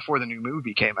going to be before the new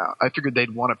movie came out. I figured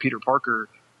they'd want a Peter Parker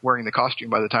wearing the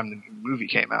costume by the time the new movie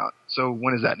came out. So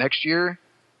when is that, next year?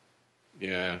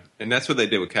 Yeah. And that's what they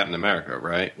did with Captain America,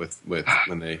 right?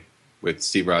 With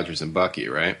Steve Rogers and Bucky,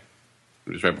 right?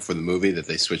 It was right before the movie that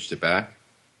they switched it back.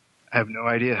 I have no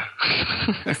idea.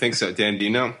 I think so. Dan, do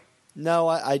you know? No,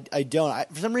 I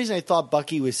don't. For some reason, I thought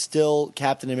Bucky was still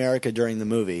Captain America during the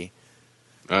movie.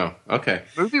 Oh, okay.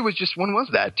 The movie was just, when was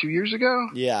that? 2 years ago?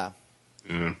 Yeah.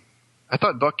 I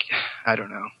thought Bucky, I don't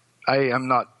know. I'm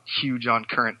not huge on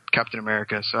current Captain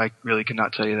America, so I really could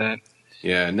not tell you that.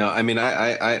 Yeah, no, I mean,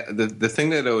 the thing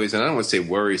that always, and I don't want to say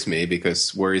worries me,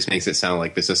 because worries makes it sound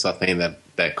like this is something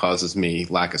that causes me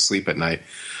lack of sleep at night.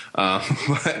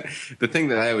 But the thing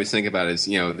that I always think about is,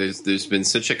 there's been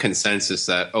such a consensus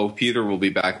that, Peter will be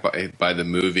back by the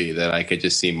movie, that I could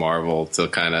just see Marvel to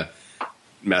kind of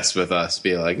mess with us,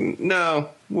 be like, no,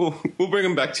 we'll bring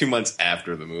him back 2 months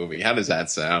after the movie. How does that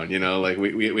sound? Like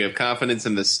we have confidence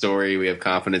in this story, we have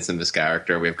confidence in this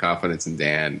character, we have confidence in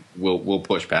Dan. We'll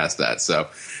push past that. So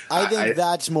I think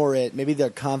that's more it. Maybe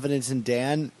their confidence in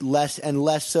Dan, less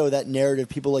so that narrative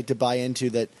people like to buy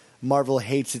into, that Marvel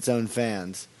hates its own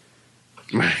fans.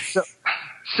 So,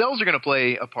 cells are going to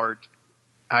play a part,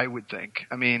 I would think.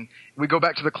 I mean, we go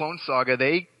back to the Clone Saga.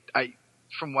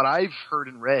 From what I've heard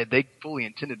and read, they fully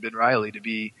intended Ben Reilly to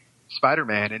be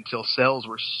Spider-Man until cells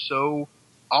were so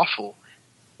awful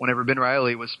whenever Ben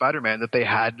Reilly was Spider-Man that they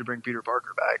had to bring Peter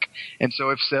Parker back. And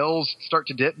so if cells start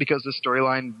to dip because the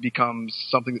storyline becomes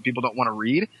something that people don't want to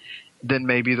read, then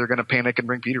maybe they're going to panic and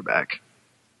bring Peter back.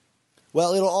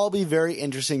 Well, it'll all be very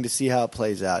interesting to see how it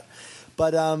plays out.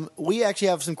 But we actually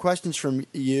have some questions for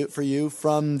you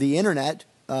from the internet.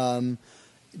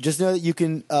 Just know that you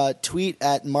can tweet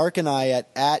at Mark and I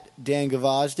at Dan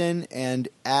Gavosden and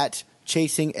at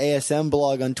Chasing ASM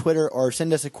blog on Twitter, or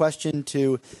send us a question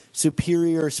to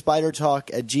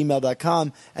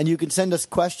superiorspidertalk@gmail.com, and you can send us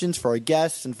questions for our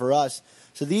guests and for us.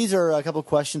 So these are a couple of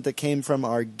questions that came from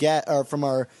our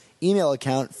email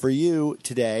account for you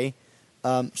today.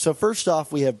 So first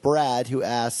off, we have Brad, who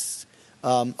asks,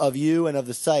 of you and of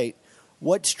the site,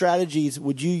 what strategies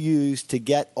would you use to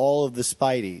get all of the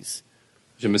Spideys?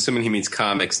 I'm assuming he means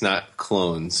comics, not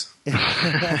clones.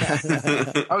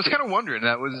 I was kind of wondering.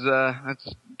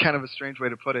 That's kind of a strange way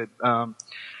to put it.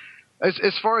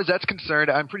 As far as that's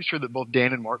concerned, I'm pretty sure that both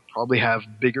Dan and Mark probably have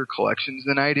bigger collections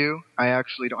than I do. I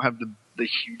actually don't have the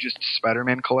hugest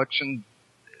Spider-Man collection,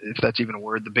 if that's even a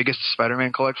word, the biggest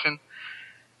Spider-Man collection.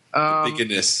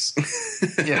 Bigness.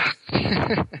 Yeah.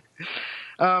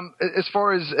 As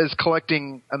far as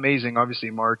collecting Amazing, obviously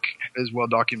Mark is well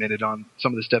documented on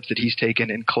some of the steps that he's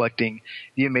taken in collecting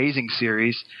the Amazing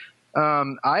series.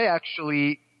 I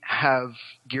actually have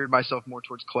geared myself more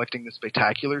towards collecting the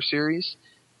Spectacular series,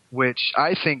 which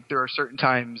I think there are certain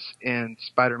times in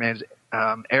Spider-Man's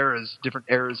different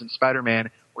eras in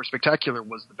Spider-Man, where Spectacular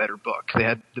was the better book. They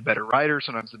had the better writer,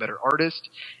 sometimes the better artist.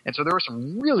 And so there were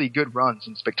some really good runs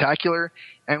in Spectacular.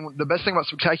 And the best thing about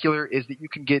Spectacular is that you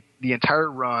can get the entire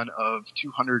run of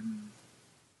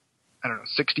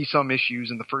 60-some issues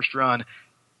in the first run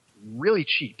really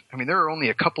cheap. I mean, there are only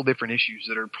a couple different issues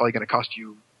that are probably going to cost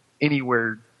you any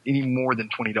more than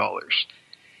 $20.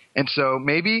 And so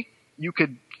maybe you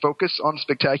could focus on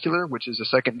Spectacular, which is a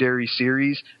secondary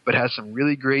series, but has some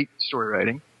really great story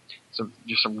writing.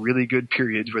 Just some really good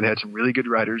periods where they had some really good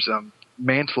writers.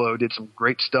 Mantlo did some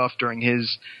great stuff during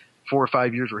his 4 or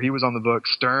 5 years where he was on the book.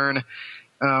 Stern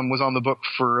was on the book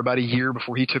for about a year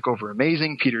before he took over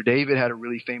Amazing. Peter David had a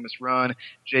really famous run.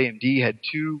 JMD had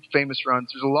 2 famous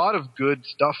runs. There's a lot of good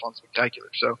stuff on Spectacular.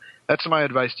 So that's my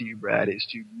advice to you, Brad, is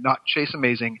to not chase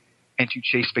Amazing and to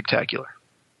chase Spectacular.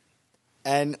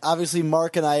 And obviously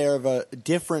Mark and I are of a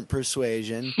different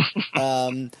persuasion.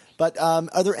 But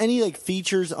are there any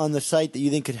features on the site that you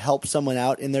think could help someone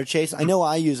out in their chase? I know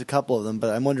I use a couple of them,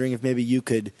 but I'm wondering if maybe you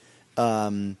could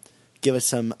give us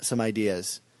some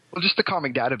ideas. Well, just the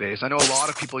comic database. I know a lot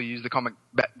of people use the comic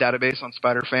database on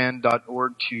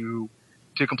spiderfan.org to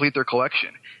complete their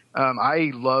collection.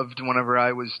 I loved whenever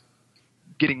I was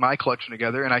getting my collection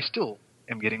together, and I still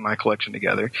am getting my collection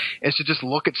together, is to just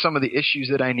look at some of the issues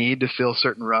that I need to fill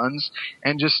certain runs,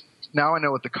 and just now I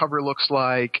know what the cover looks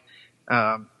like.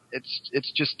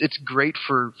 It's great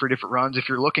for different runs. If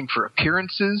you're looking for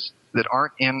appearances that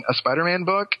aren't in a Spider-Man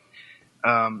book,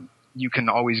 you can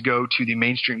always go to the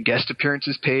mainstream guest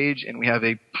appearances page, and we have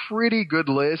a pretty good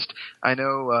list. I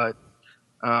know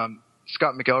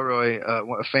Scott McElroy,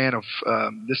 a fan of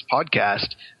this podcast,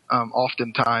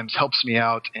 oftentimes helps me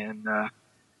out in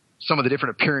some of the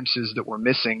different appearances that we're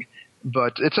missing.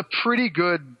 But it's a pretty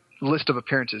good list of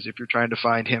appearances if you're trying to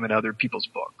find him in other people's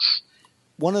books.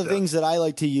 One of the things that I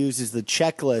like to use is the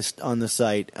checklist on the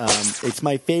site. It's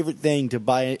my favorite thing to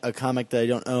buy a comic that I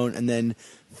don't own and then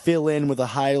fill in with a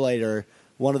highlighter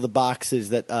one of the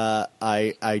boxes that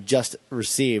I just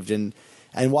received. And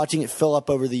watching it fill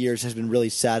up over the years has been really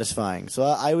satisfying. So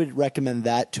I would recommend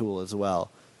that tool as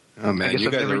well. Oh, man, you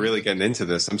guys are really getting into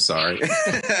this. I'm sorry.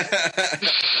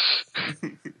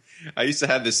 I used to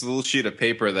have this little sheet of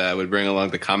paper that I would bring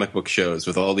along to comic book shows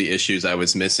with all the issues I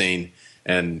was missing,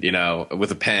 and,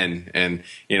 with a pen. And,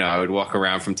 I would walk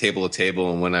around from table to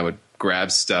table, and when I would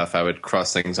grab stuff, I would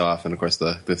cross things off. And, of course,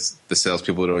 the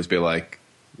salespeople would always be like,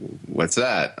 what's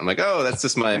that? I'm like, oh, that's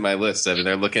just my list. And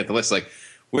they're looking at the list like,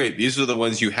 wait, these are the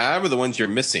ones you have or the ones you're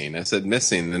missing? I said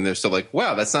missing. And they're still like,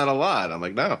 wow, that's not a lot. I'm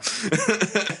like, no.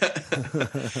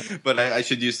 But I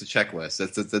should use the checklist.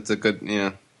 That's a good,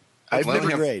 I've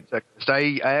never great. Checklist.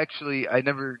 I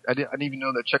didn't even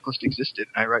know that checklist existed.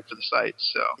 I write for the site,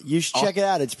 so you should check it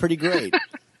out. It's pretty great.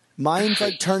 Mine's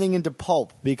like turning into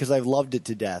pulp because I've loved it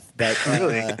to death. But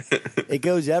it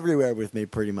goes everywhere with me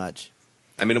pretty much.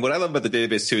 I mean, what I love about the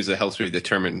database too is it helps me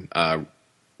determine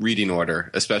reading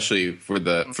order, especially for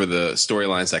the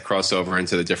storylines that cross over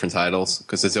into the different titles,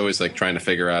 because it's always like trying to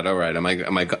figure out, all right, am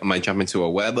I jumping to a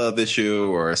web of issue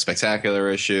or a spectacular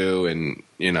issue, and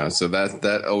so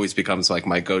that always becomes like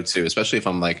my go-to, especially if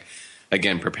I'm like,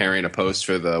 again, preparing a post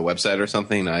for the website or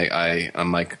something.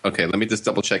 I'm like, okay, let me just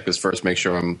double check this first, make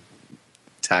sure I'm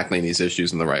tackling these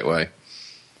issues in the right way.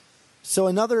 So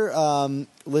another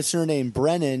listener named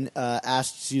Brennan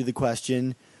asks you the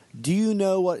question, do you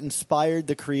know what inspired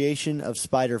the creation of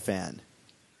Spider-Fan?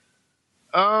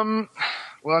 Well,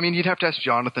 I mean, you'd have to ask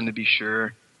Jonathan to be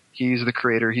sure. He's the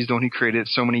creator. He's the one who created it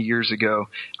so many years ago.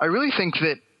 I really think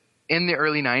that in the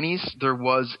early 90s, there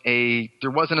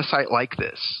wasn't a site like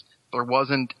this. There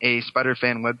wasn't a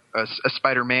Spider-Man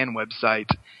website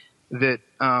that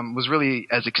was really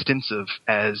as extensive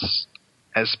as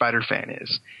Spider-Fan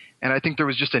is. And I think there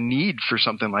was just a need for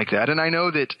something like that. And I know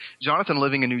that Jonathan,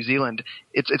 living in New Zealand,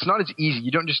 it's not as easy.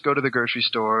 You don't just go to the grocery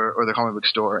store or the comic book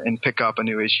store and pick up a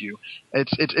new issue.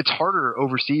 It's harder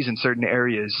overseas in certain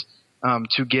areas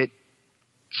to get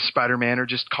Spider-Man or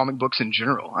just comic books in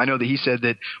general. I know that he said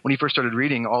that when he first started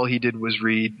reading, all he did was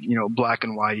read, black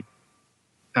and white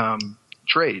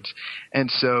trades. And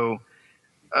so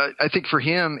I think for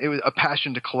him, it was a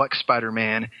passion to collect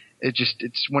Spider-Man.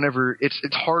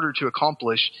 It's harder to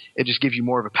accomplish. It just gives you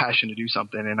more of a passion to do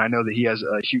something. And I know that he has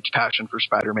a huge passion for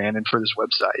Spider-Man and for this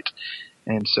website.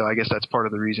 And so I guess that's part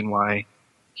of the reason why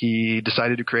he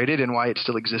decided to create it and why it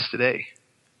still exists today.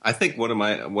 I think one of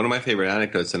my favorite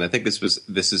anecdotes, and I think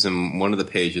this is in one of the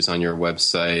pages on your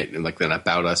website, like an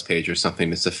About Us page or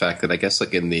something, is the fact that I guess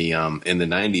like in the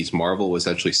 90s, Marvel was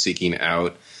actually seeking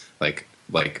out like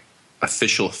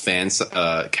official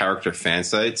character fan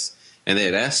sites. And they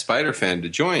had asked Spider-Fan to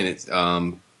join it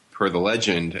per the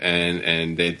legend,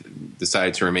 and they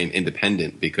decided to remain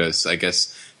independent because I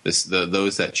guess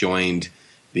those that joined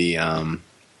the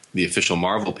official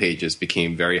Marvel pages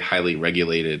became very highly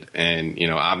regulated, and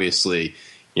obviously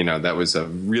that was a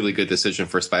really good decision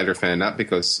for Spider-Fan, not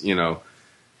because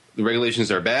the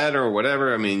regulations are bad or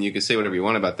whatever. I mean, you can say whatever you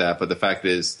want about that, but the fact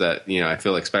is that I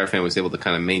feel like Spider-Fan was able to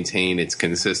kind of maintain its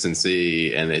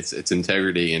consistency and its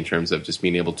integrity in terms of just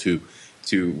being able to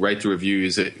write the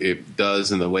reviews it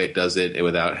does and the way it does it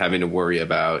without having to worry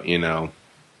about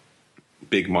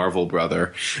big Marvel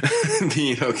brother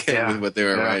being okay with what they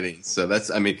were writing. So that's,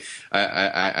 I mean,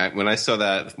 I when I saw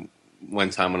that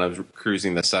one time when I was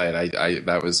cruising the site, I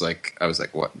was like,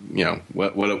 what,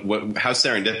 what, how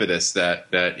serendipitous that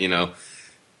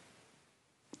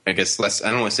I guess I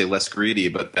don't want to say less greedy,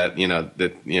 but that,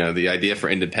 the idea for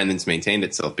independence maintained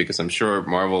itself, because I'm sure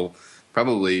Marvel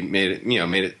probably made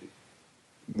it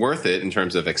worth it in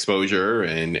terms of exposure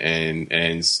and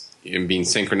being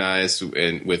synchronized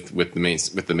with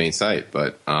the main site.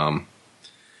 But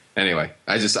anyway,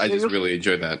 I just really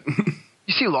enjoyed that.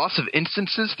 you see lots of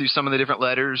instances through some of the different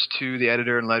letters to the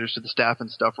editor and letters to the staff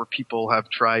and stuff where people have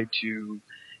tried to,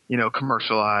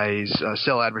 commercialize,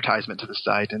 sell advertisement to the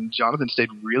site. And Jonathan stayed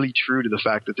really true to the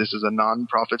fact that this is a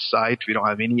non-profit site. We don't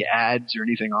have any ads or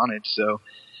anything on it. So,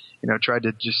 tried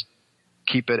to just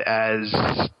keep it as,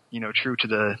 true to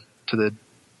the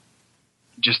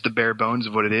just the bare bones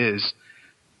of what it is.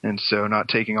 And so not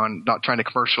trying to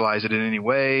commercialize it in any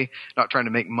way, not trying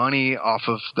to make money off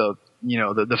of the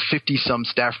 50 some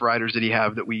staff writers that he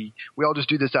have, that we all just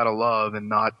do this out of love and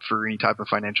not for any type of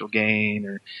financial gain.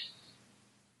 Or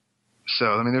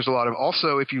so, I mean, there's a lot of,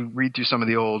 also, if you read through some of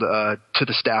the old, to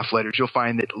the staff letters, you'll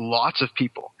find that lots of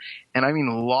people, and I mean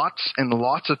lots and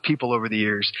lots of people over the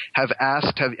years have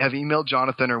emailed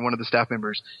Jonathan or one of the staff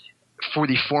members for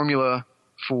the formula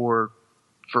for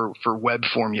web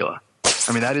formula.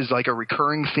 I mean, that is like a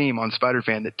recurring theme on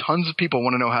SpiderFan, that tons of people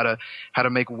want to know how to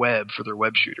make web for their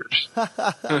web shooters.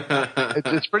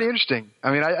 It's pretty interesting.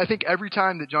 I mean, I think every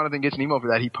time that Jonathan gets an email for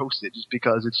that, he posts it, just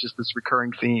because it's just this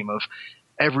recurring theme of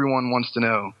everyone wants to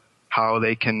know how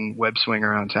they can web swing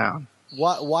around town.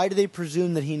 Why do they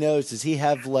presume that he knows? Does he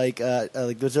have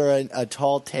was there a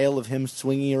tall tale of him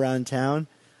swinging around town?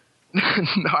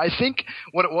 No, I think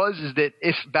what it was is that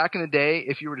if back in the day,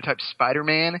 if you were to type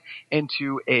Spider-Man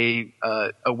into a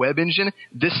web engine,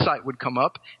 this site would come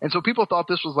up. And so people thought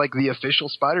this was like the official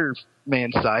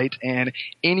Spider-Man site, and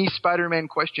any Spider-Man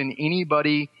question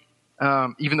anybody,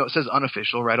 even though it says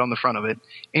unofficial right on the front of it,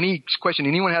 any question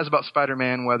anyone has about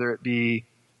Spider-Man, whether it be,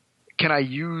 can I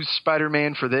use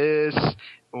Spider-Man for this,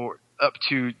 or up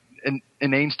to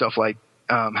inane stuff like,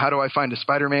 how do I find a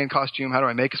Spider-Man costume? How do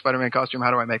I make a Spider-Man costume?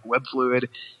 How do I make web fluid?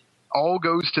 All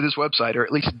goes to this website, or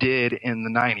at least did in the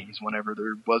 90s, whenever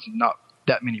there was not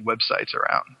that many websites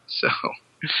around. So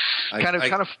kind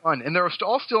of fun. And they're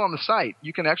all still on the site.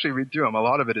 You can actually read through them. A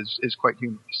lot of it is quite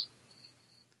humorous.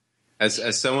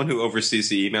 As someone who oversees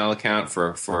the email account for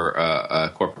a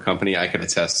corporate company, I can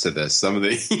attest to this. Some of the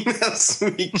emails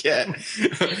we get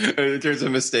in terms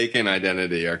of mistaken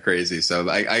identity are crazy. So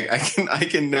I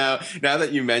can now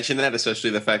that you mention that, especially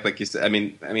the fact, like you said, I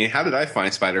mean, how did I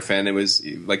find SpiderFan? It was,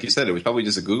 like you said, it was probably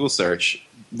just a Google search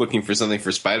looking for something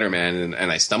for Spider-Man,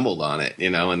 and I stumbled on it,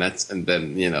 and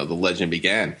then the legend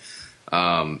began.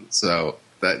 So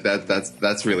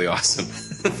that's really awesome.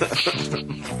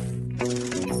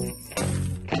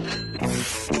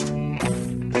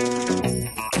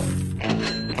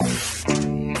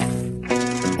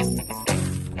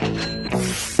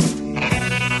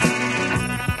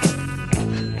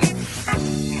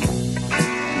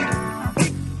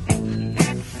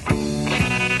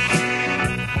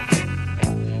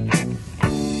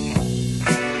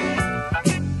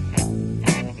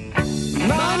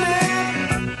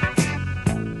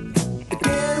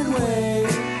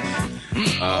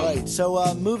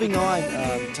 So moving on,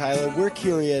 Tyler, we're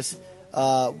curious.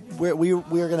 We're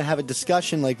going to have a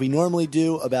discussion like we normally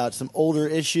do about some older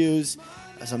issues,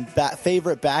 some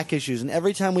favorite back issues. And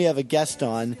every time we have a guest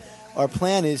on, our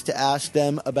plan is to ask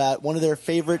them about one of their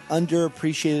favorite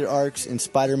underappreciated arcs in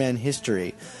Spider-Man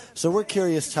history. So we're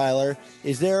curious, Tyler,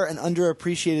 is there an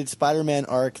underappreciated Spider-Man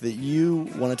arc that you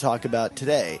want to talk about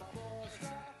today?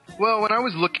 Well, when I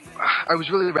was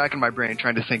really racking my brain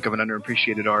trying to think of an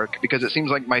underappreciated arc, because it seems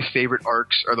like my favorite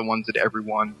arcs are the ones that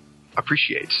everyone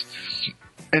appreciates.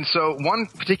 And so one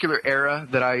particular era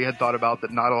that I had thought about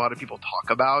that not a lot of people talk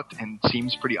about and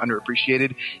seems pretty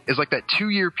underappreciated is like that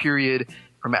 2-year period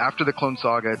from after the Clone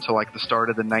Saga to like the start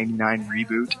of the 99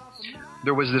 reboot.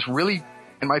 There was this really,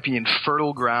 in my opinion,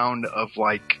 fertile ground of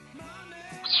like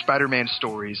Spider-Man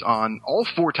stories on all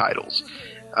 4 titles.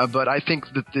 But I think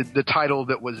that the title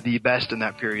that was the best in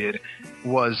that period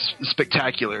was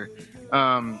Spectacular.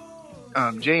 J.M.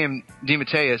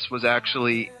 DeMatteis was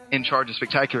actually in charge of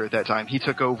Spectacular at that time. He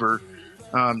took over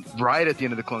right at the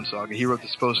end of the Clone Saga. He wrote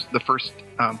the first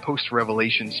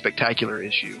post-Revelation Spectacular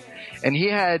issue. And he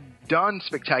had done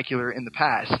Spectacular in the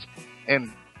past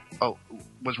and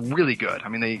was really good. I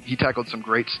mean, he tackled some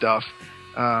great stuff.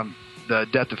 The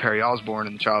death of Harry Osborn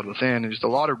and the Child Within, and just a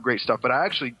lot of great stuff. But I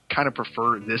actually kind of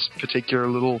prefer this particular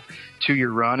little 2-year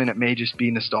run, and it may just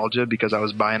be nostalgia because I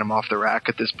was buying them off the rack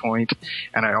at this point,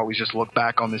 and I always just look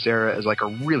back on this era as like a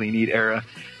really neat era.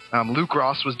 Luke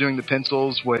Ross was doing the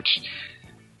pencils, which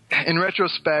in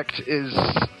retrospect is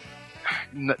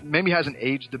maybe hasn't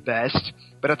aged the best,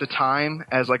 but at the time,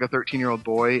 as like a 13-year-old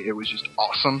boy, it was just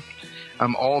awesome.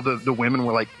 All the women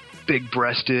were like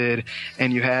big-breasted,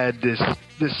 and you had this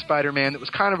Spider-Man that was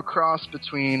kind of a cross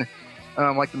between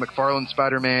like the McFarlane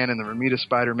Spider-Man and the Romita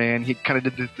Spider-Man. He kind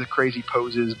of did the crazy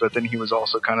poses, but then he was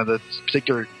also kind of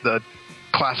the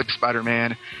classic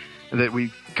Spider-Man. that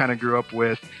we kind of grew up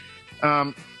with.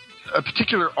 A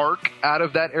particular arc out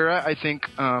of that era, I think,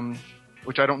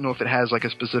 which I don't know if it has like a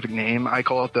specific name. I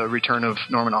call it the Return of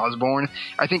Norman Osborn.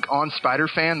 I think on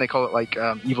Spider-Fan they call it like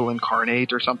Evil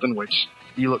Incarnate or something, which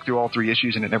you look through all 3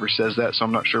 issues and it never says that, so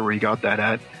I'm not sure where you got that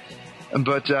at.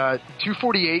 But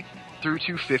 248 through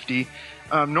 250,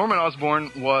 Norman Osborn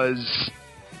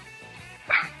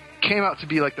came out to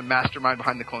be like the mastermind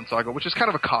behind the Clone Saga, which is kind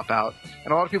of a cop-out.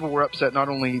 And a lot of people were upset not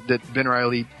only that Ben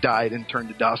Reilly died and turned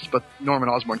to dust, but Norman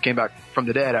Osborn came back from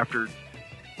the dead after,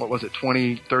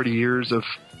 30 years of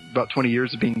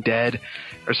being dead,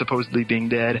 or supposedly being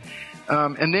dead.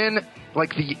 And then,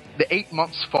 like, the 8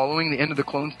 months following the end of the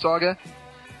Clone Saga,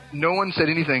 no one said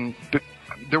anything, but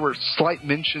there were slight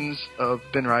mentions of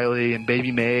Ben Reilly and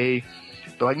Baby May,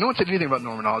 but, like, no one said anything about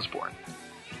Norman Osborn.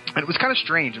 And it was kind of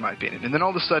strange, in my opinion. And then all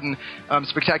of a sudden,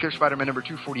 Spectacular Spider-Man number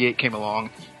 248 came along,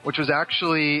 which was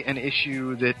actually an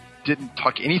issue that didn't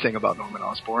talk anything about Norman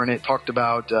Osborn. It talked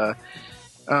about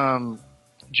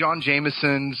John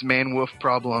Jameson's man-wolf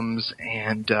problems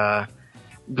and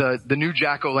the new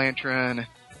Jack-O-Lantern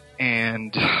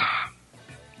and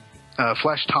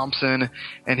Flash Thompson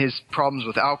and his problems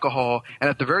with alcohol. And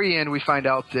at the very end, we find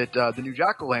out that the new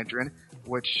Jack-O-Lantern,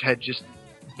 which had just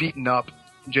beaten up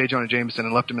J. Jonah Jameson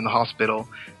and left him in the hospital,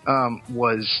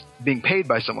 was being paid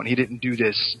by someone. He didn't do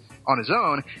this on his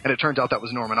own, and it turns out that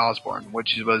was Norman Osborn,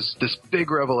 which was this big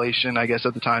revelation, I guess,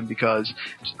 at the time, because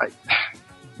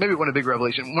maybe it wasn't a big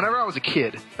revelation. Whenever I was a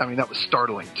kid, I mean, that was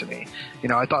startling to me. You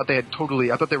know, I thought they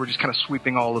were just kind of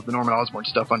sweeping all of the Norman Osborn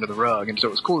stuff under the rug, and so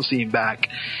it was cool to see him back.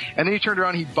 And then he turned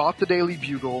around, he bought the Daily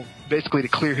Bugle, basically to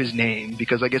clear his name,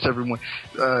 because I guess everyone,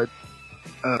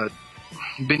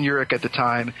 Ben Urich at the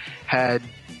time had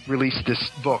released this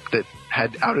book that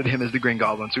had outed him as the Green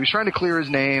Goblin. So he's trying to clear his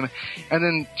name. And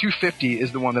then 250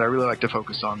 is the one that I really like to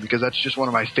focus on, because that's just one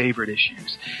of my favorite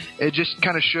issues. It just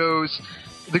kind of shows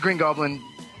the Green Goblin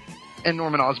and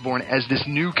Norman Osborn as this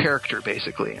new character,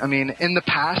 basically. I mean, in the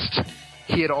past,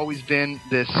 he had always been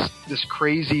this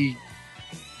crazy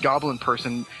goblin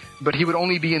person, but he would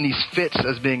only be in these fits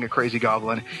as being a crazy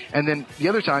goblin, and then the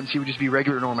other times he would just be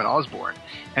regular Norman Osborn,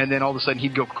 and then all of a sudden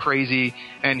he'd go crazy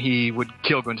and he would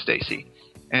kill Gwen Stacy,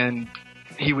 and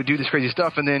he would do this crazy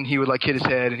stuff, and then he would like hit his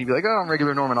head and he'd be like, oh, I'm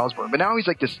regular Norman Osborn. But now he's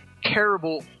like this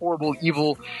terrible, horrible,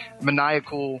 evil,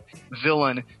 maniacal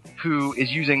villain who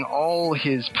is using all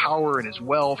his power and his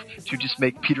wealth to just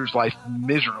make Peter's life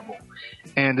miserable.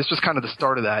 And this was kind of the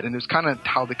start of that, and it was kind of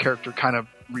how the character kind of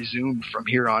resumed from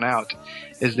here on out,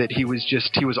 is that he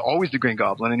was always the Green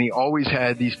Goblin, and he always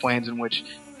had these plans in which,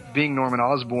 being Norman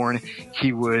Osborn,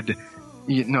 he would,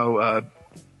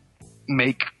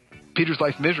 make Peter's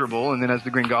life miserable, and then as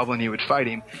the Green Goblin, he would fight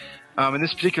him. In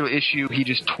this particular issue, he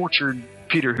just tortured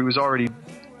Peter, who was already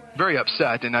very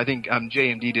upset, and I think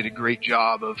JMD did a great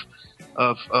job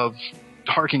of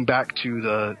harking back to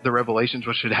the revelations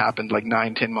which had happened like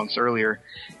 9-10 months earlier.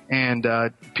 And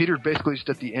Peter basically just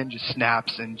at the end just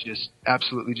snaps and just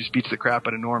absolutely just beats the crap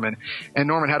out of Norman. And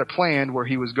Norman had a plan where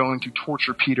he was going to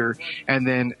torture Peter and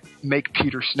then make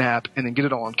Peter snap and then get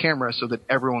it all on camera so that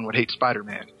everyone would hate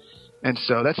Spider-Man. And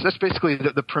so that's basically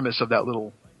the premise of that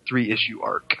little 3-issue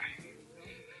arc.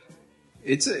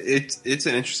 It's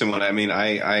an interesting one. I mean,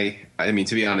 I mean,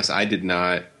 to be honest, I did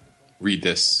not read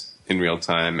this in real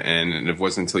time, and it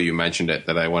wasn't until you mentioned it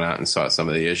that I went out and saw some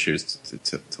of the issues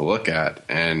to look at.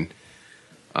 And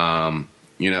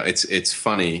it's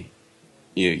funny.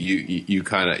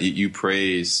 You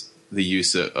praise the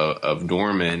use of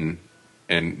Norman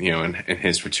and and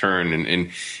his return,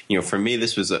 and for me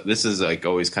this is like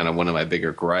always kind of one of my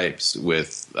bigger gripes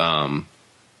with Norman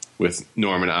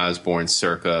Osborn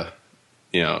circa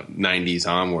 90s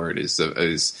onward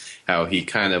is how he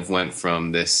kind of went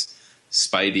from this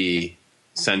Spidey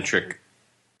centric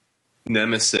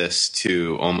nemesis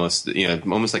to almost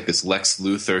like this Lex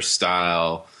Luthor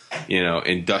style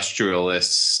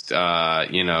industrialist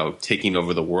taking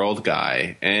over the world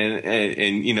guy,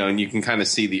 and you can kind of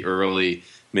see the early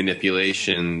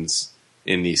manipulations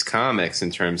in these comics in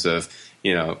terms of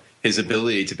his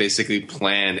ability to basically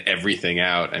plan everything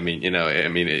out.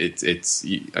 It's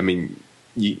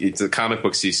a comic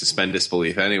book, so you suspend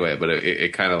disbelief anyway, but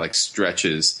it kind of like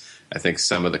stretches, I think,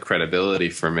 some of the credibility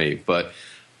for me. But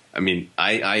I mean,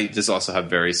 I just also have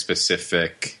very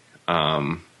specific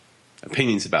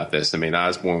opinions about this. I mean,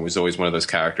 Osborn was always one of those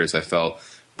characters I felt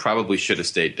probably should have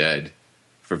stayed dead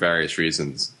for various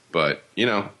reasons. But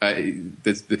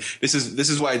this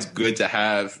is why it's good to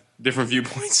have different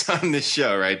viewpoints on this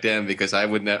show, right, Dan? Because I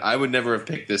would never have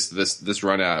picked this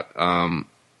run out. And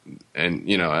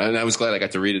I was glad I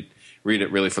got to read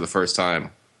it really for the first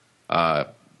time.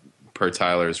 per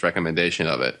Tyler's recommendation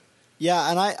of it.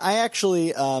 Yeah, and I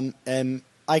actually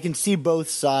I can see both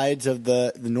sides of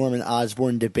the Norman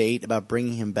Osborn debate about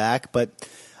bringing him back, but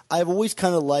I've always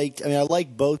kind of liked – I mean, I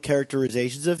like both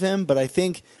characterizations of him, but I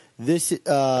think this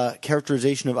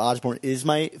characterization of Osborn is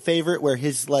my favorite, where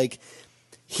his like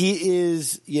he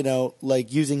is,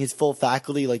 like using his full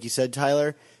faculty, like you said,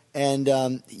 Tyler, and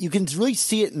you can really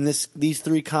see it in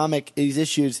these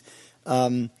issues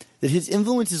that his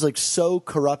influence is like so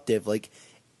corruptive. Like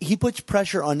he puts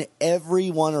pressure on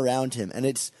everyone around him, and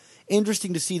it's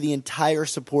interesting to see the entire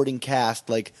supporting cast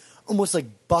like almost like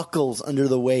buckles under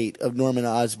the weight of Norman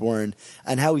Osborn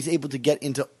and how he's able to get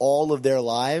into all of their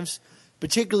lives,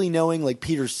 particularly knowing like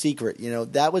Peter's secret.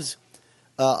 That was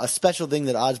a special thing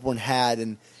that Osborn had,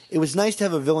 and it was nice to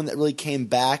have a villain that really came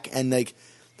back and like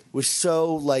was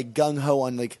so like gung-ho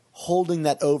on like holding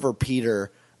that over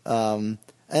Peter. And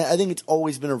I think it's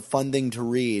always been a fun thing to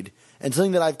read, and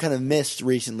something that I've kind of missed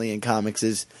recently in comics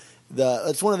is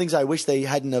it's one of the things I wish they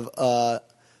hadn't have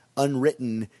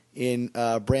unwritten in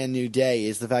Brand New Day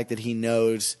is the fact that he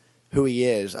knows who he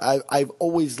is. I've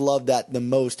always loved that the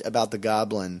most about the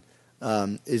Goblin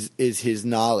is his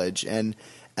knowledge, and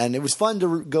it was fun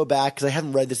to go back because I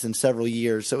haven't read this in several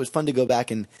years, so it was fun to go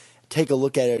back and take a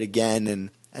look at it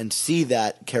again and see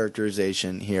that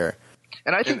characterization here.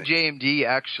 And I think JMD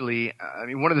actually,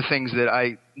 one of the things that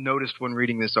I noticed when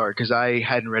reading this arc, because I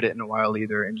hadn't read it in a while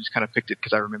either and just kind of picked it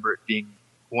because I remember it being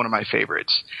one of my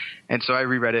favorites. And so I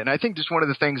reread it. And I think just one of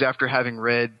the things after having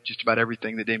read just about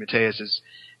everything that DeMatteis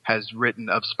has written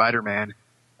of Spider-Man,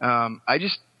 I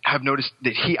just have noticed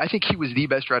that I think he was the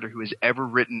best writer who has ever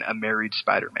written a married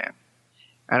Spider-Man.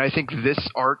 And I think this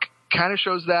arc kind of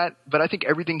shows that, but I think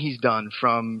everything he's done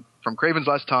from Kraven's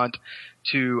Last Hunt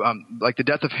to like the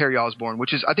death of Harry Osborn,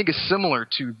 which I think is similar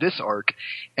to this arc,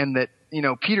 and that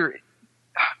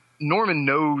Norman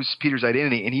knows Peter's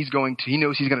identity, and he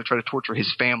knows he's going to try to torture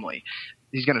his family.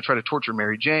 He's going to try to torture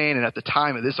Mary Jane, and at the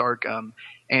time of this arc,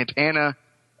 Aunt Anna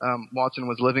Watson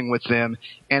was living with them,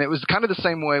 and it was kind of the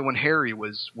same way when Harry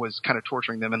was kind of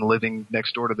torturing them and living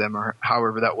next door to them, or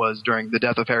however that was during the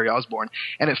death of Harry Osborn,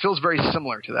 and it feels very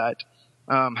similar to that.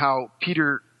 How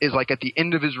Peter is like at the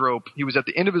end of his rope. He was at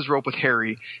the end of his rope with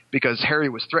Harry because Harry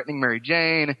was threatening Mary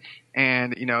Jane,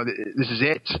 and this is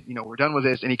it. We're done with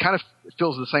this. And he kind of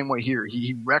feels the same way here.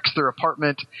 He wrecks their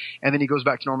apartment, and then he goes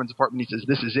back to Norman's apartment. And he says,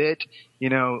 "This is it.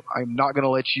 I'm not going to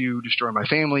let you destroy my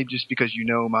family just because you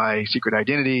know my secret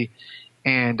identity."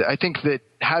 And I think that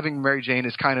having Mary Jane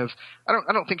is kind of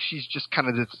I don't think she's just kind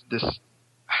of this.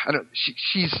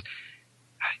 She's.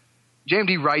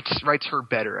 JMD writes her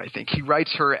better, I think. He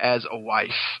writes her as a wife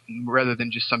rather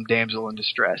than just some damsel in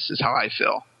distress, is how I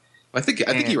feel. I think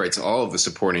he writes all of the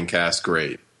supporting cast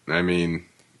great. I mean,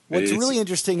 what's really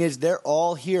interesting is they're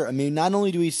all here. I mean, not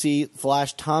only do we see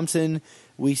Flash Thompson,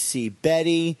 we see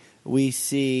Betty, we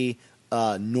see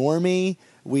Normie,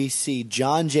 we see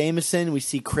John Jameson, we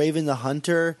see Kraven the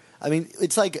Hunter. I mean,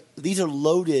 it's like these are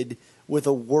loaded with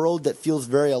a world that feels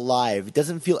very alive. It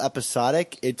doesn't feel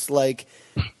episodic. It's like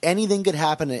anything could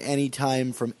happen at any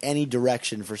time from any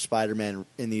direction for Spider-Man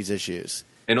in these issues.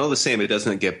 And all the same, it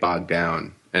doesn't get bogged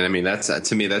down. And I mean,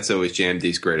 to me, that's always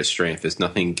JMD's greatest strength is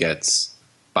nothing gets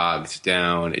bogged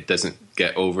down. It doesn't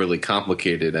get overly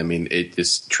complicated. I mean, it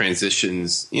just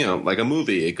transitions, like a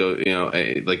movie. It goes,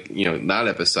 not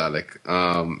episodic.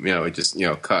 It just,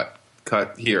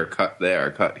 cut here, cut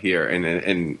there, cut here.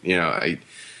 And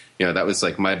that was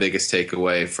like my biggest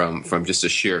takeaway from just a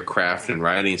sheer craft and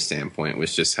writing standpoint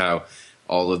was just how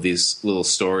all of these little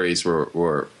stories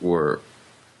were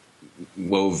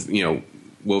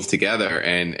wove together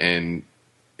and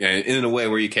in a way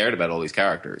where you cared about all these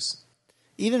characters.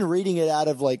 Even reading it out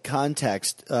of like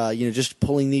context, just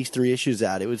pulling these 3 issues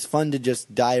out, it was fun to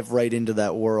just dive right into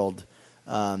that world.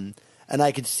 And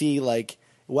I could see like,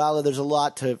 while there's a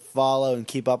lot to follow and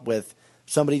keep up with,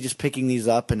 somebody just picking these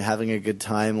up and having a good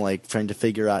time, like trying to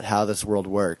figure out how this world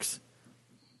works.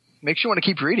 Makes you want to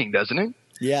keep reading, doesn't it?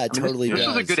 Yeah, it totally does. This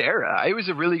was a good era. It was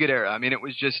a really good era. I mean, I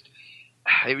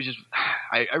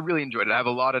really enjoyed it. I have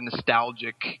a lot of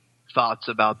nostalgic thoughts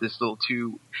about this little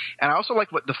 2. And I also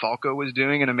liked what DeFalco was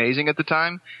doing and amazing at the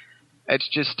time. It's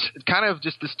just kind of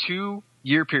just this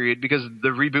 2-year period because the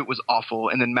reboot was awful,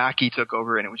 and then Mackie took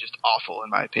over, and it was just awful in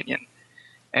my opinion.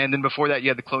 And then before that, you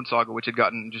had the Clone Saga, which had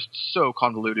gotten just so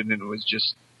convoluted and it was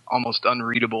just almost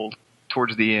unreadable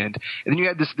towards the end. And then you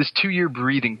had this 2-year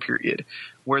breathing period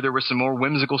where there were some more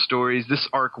whimsical stories. This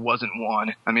arc wasn't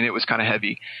one. I mean, it was kind of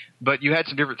heavy. But you had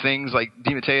some different things, like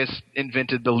DeMatteis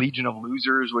invented the Legion of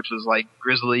Losers, which was like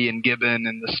Grizzly and Gibbon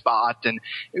and the Spot. And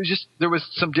it was just – there was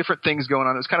some different things going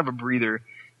on. It was kind of a breather.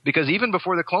 because even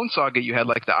before the Clone Saga, you had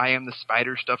like the I Am the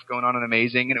Spider stuff going on in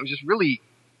Amazing, and it was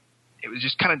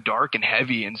just kind of dark and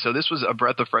heavy, and so this was a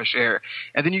breath of fresh air.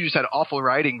 And then you just had awful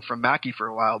writing from Mackie for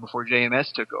a while before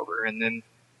JMS took over, and then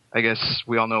I guess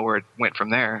we all know where it went from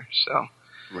there. So,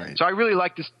 right. So I really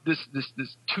like this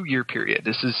 2-year period.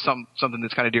 This is something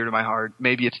that's kind of dear to my heart.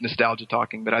 Maybe it's nostalgia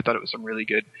talking, but I thought it was some really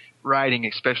good writing,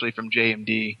 especially from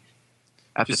JMD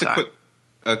at the time.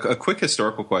 A quick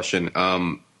historical question.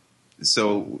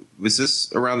 So was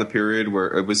this around the period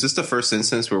was this the first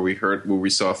instance where we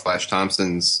saw Flash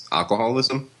Thompson's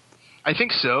alcoholism? I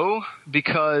think so,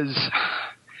 because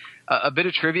a bit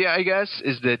of trivia, I guess,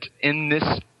 is that in this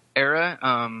era,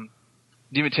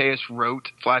 DeMatteis wrote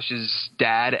Flash's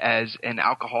dad as an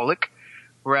alcoholic,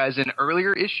 whereas in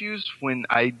earlier issues,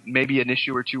 maybe an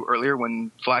issue or two earlier,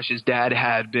 when Flash's dad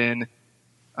had been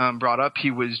brought up,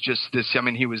 he was just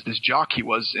he was this jock. He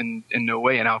was in no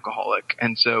way an alcoholic.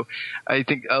 And so I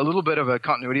think a little bit of a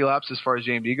continuity lapse as far as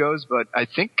JMD goes, but I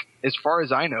think as far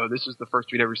as I know, this is the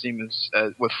first we'd ever seen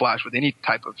with Flash with any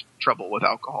type of trouble with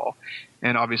alcohol.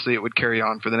 And obviously it would carry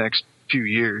on for the next few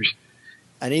years.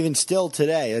 And even still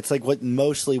today, it's like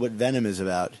mostly what Venom is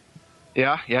about.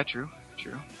 Yeah, true.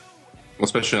 Well,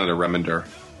 especially on a Remender.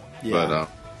 Yeah.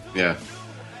 But, yeah.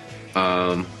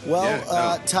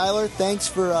 Tyler, thanks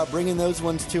for bringing those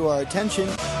ones to our attention.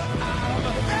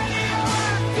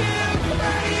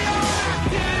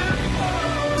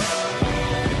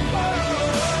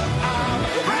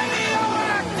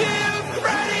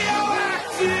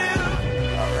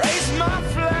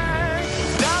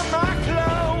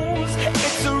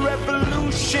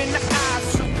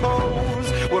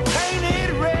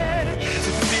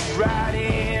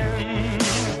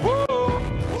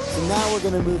 Now we're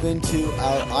going to move into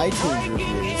our iTunes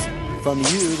reviews from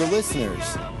you, the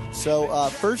listeners. So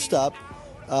first up,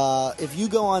 if you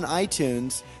go on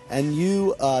iTunes and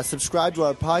you subscribe to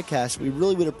our podcast, we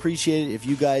really would appreciate it if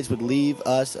you guys would leave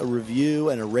us a review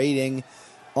and a rating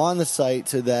on the site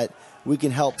so that we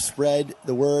can help spread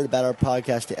the word about our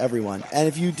podcast to everyone. And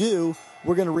if you do,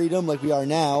 we're going to read them like we are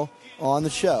now on the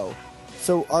show.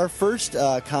 So our first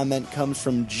comment comes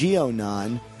from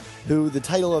Geonon, who the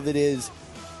title of it is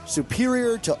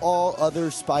Superior to All Other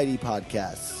Spidey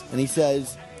Podcasts. And he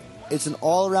says, it's an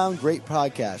all-around great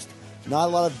podcast. Not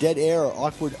a lot of dead air or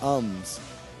awkward ums.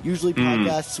 Usually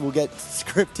podcasts will get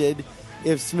scripted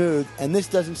if smooth, and this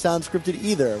doesn't sound scripted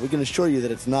either. We can assure you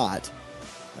that it's not.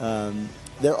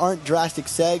 There aren't drastic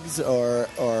segs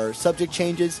or subject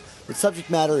changes. The subject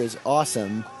matter is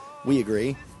awesome. We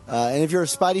agree. And if you're a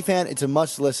Spidey fan, it's a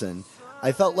must-listen.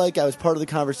 I felt like I was part of the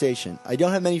conversation. I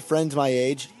don't have many friends my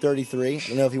age, 33. I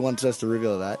don't know if he wants us to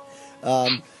reveal that.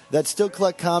 That still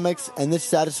collect comics, and this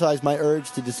satisfies my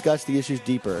urge to discuss the issues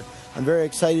deeper. I'm very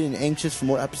excited and anxious for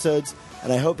more episodes,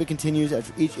 and I hope it continues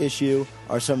after each issue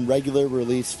or some regular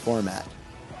release format.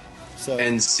 So,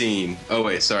 end scene. Oh,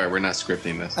 wait, sorry, we're not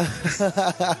scripting this.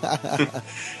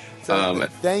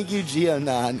 Thank you,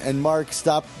 Geonon. And Mark,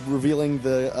 stop revealing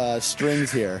the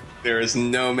strings here. There is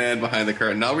no man behind the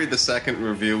curtain. I'll read the second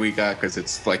review we got because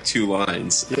it's like 2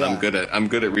 lines. Yeah. I'm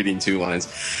good at reading 2 lines.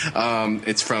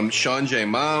 It's from Sean J.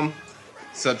 Mom.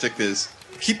 Subject is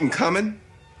Keep 'em Coming,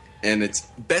 and it's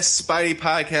Best Spidey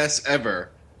Podcast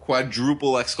Ever!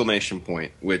 Quadruple exclamation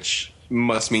point, which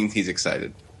must mean he's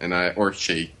excited, and or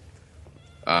she.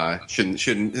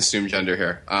 Shouldn't assume gender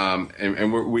here.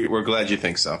 And we're glad you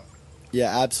think so.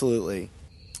 Yeah, absolutely.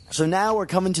 So now we're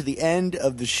coming to the end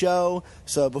of the show.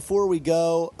 So before we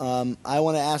go, I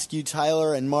want to ask you,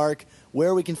 Tyler and Mark,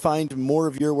 where we can find more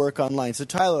of your work online. So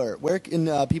Tyler, where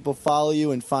can people follow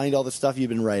you and find all the stuff you've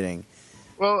been writing?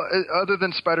 Well, other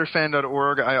than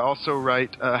spiderfan.org, I also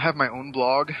have my own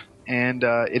blog, and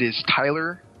it is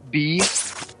Tyler B.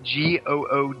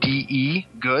 Goode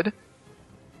good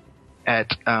at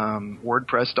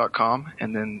wordpress.com,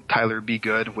 and then Tyler B.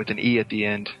 Good with an E at the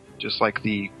end. Just like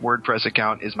the WordPress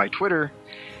account is my Twitter.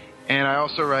 And I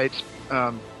also write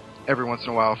every once in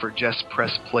a while for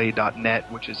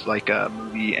justpressplay.net, which is like a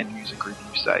movie and music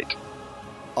review site.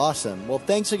 Awesome. Well,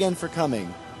 thanks again for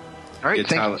coming. All right,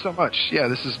 thank you so much. Yeah,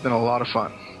 this has been a lot of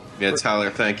fun. Yeah, Tyler,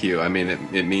 thank you. I mean,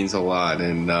 it means a lot.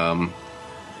 And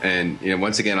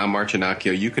once again, I'm Mark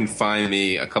Giannacchio. You can find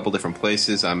me a couple different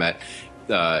places. I'm at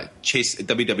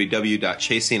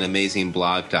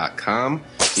www.chasingamazingblog.com.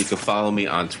 You can follow me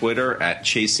on Twitter at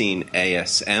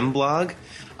chasingasmblog.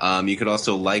 You could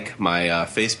also like my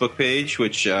Facebook page,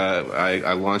 which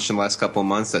I launched in the last couple of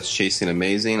months. That's Chasing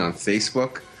Amazing on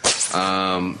Facebook.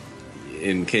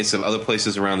 In case of other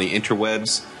places around the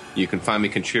interwebs, you can find me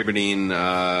contributing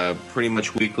pretty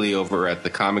much weekly over at the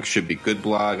Comics Should Be Good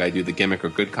blog. I do the Gimmick or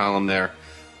Good column there.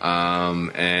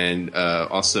 And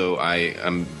also I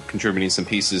am contributing some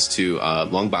pieces to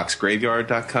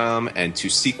longboxgraveyard.com and to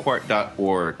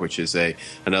sequart.org, which is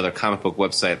another comic book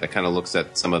website that kind of looks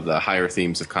at some of the higher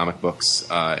themes of comic books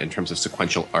in terms of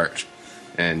sequential art.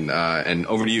 And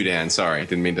over to you, Dan. Sorry, I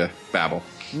didn't mean to babble.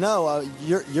 No,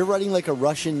 you're writing like a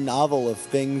Russian novel of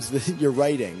things that you're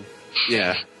writing.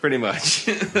 Yeah, pretty much.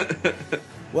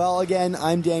 Well, again,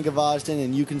 I'm Dan Gvozden,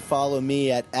 and you can follow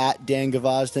me at Dan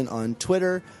Gvozden on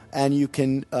Twitter, and you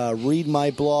can read my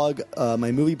blog,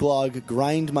 my movie blog,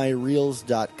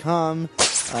 grindmyreels.com,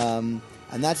 and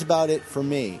that's about it for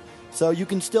me. So you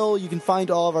can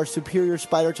find all of our Superior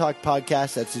Spider Talk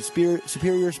podcasts at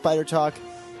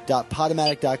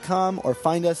superiorspidertalk.podomatic.com, or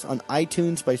find us on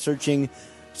iTunes by searching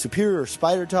Superior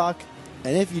Spider Talk.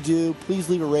 And if you do, please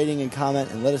leave a rating and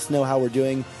comment and let us know how we're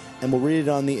doing, and we'll read it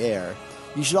on the air.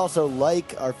 You should also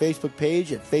like our Facebook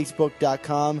page at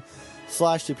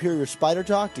facebook.com/Superior Spider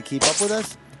Talk to keep up with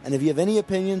us. And if you have any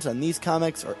opinions on these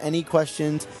comics or any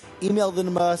questions, email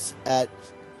them to us at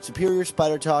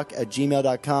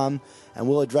superiorspidertalk@gmail.com, and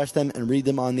we'll address them and read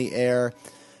them on the air.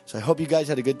 So I hope you guys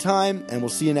had a good time, and we'll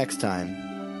see you next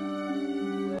time.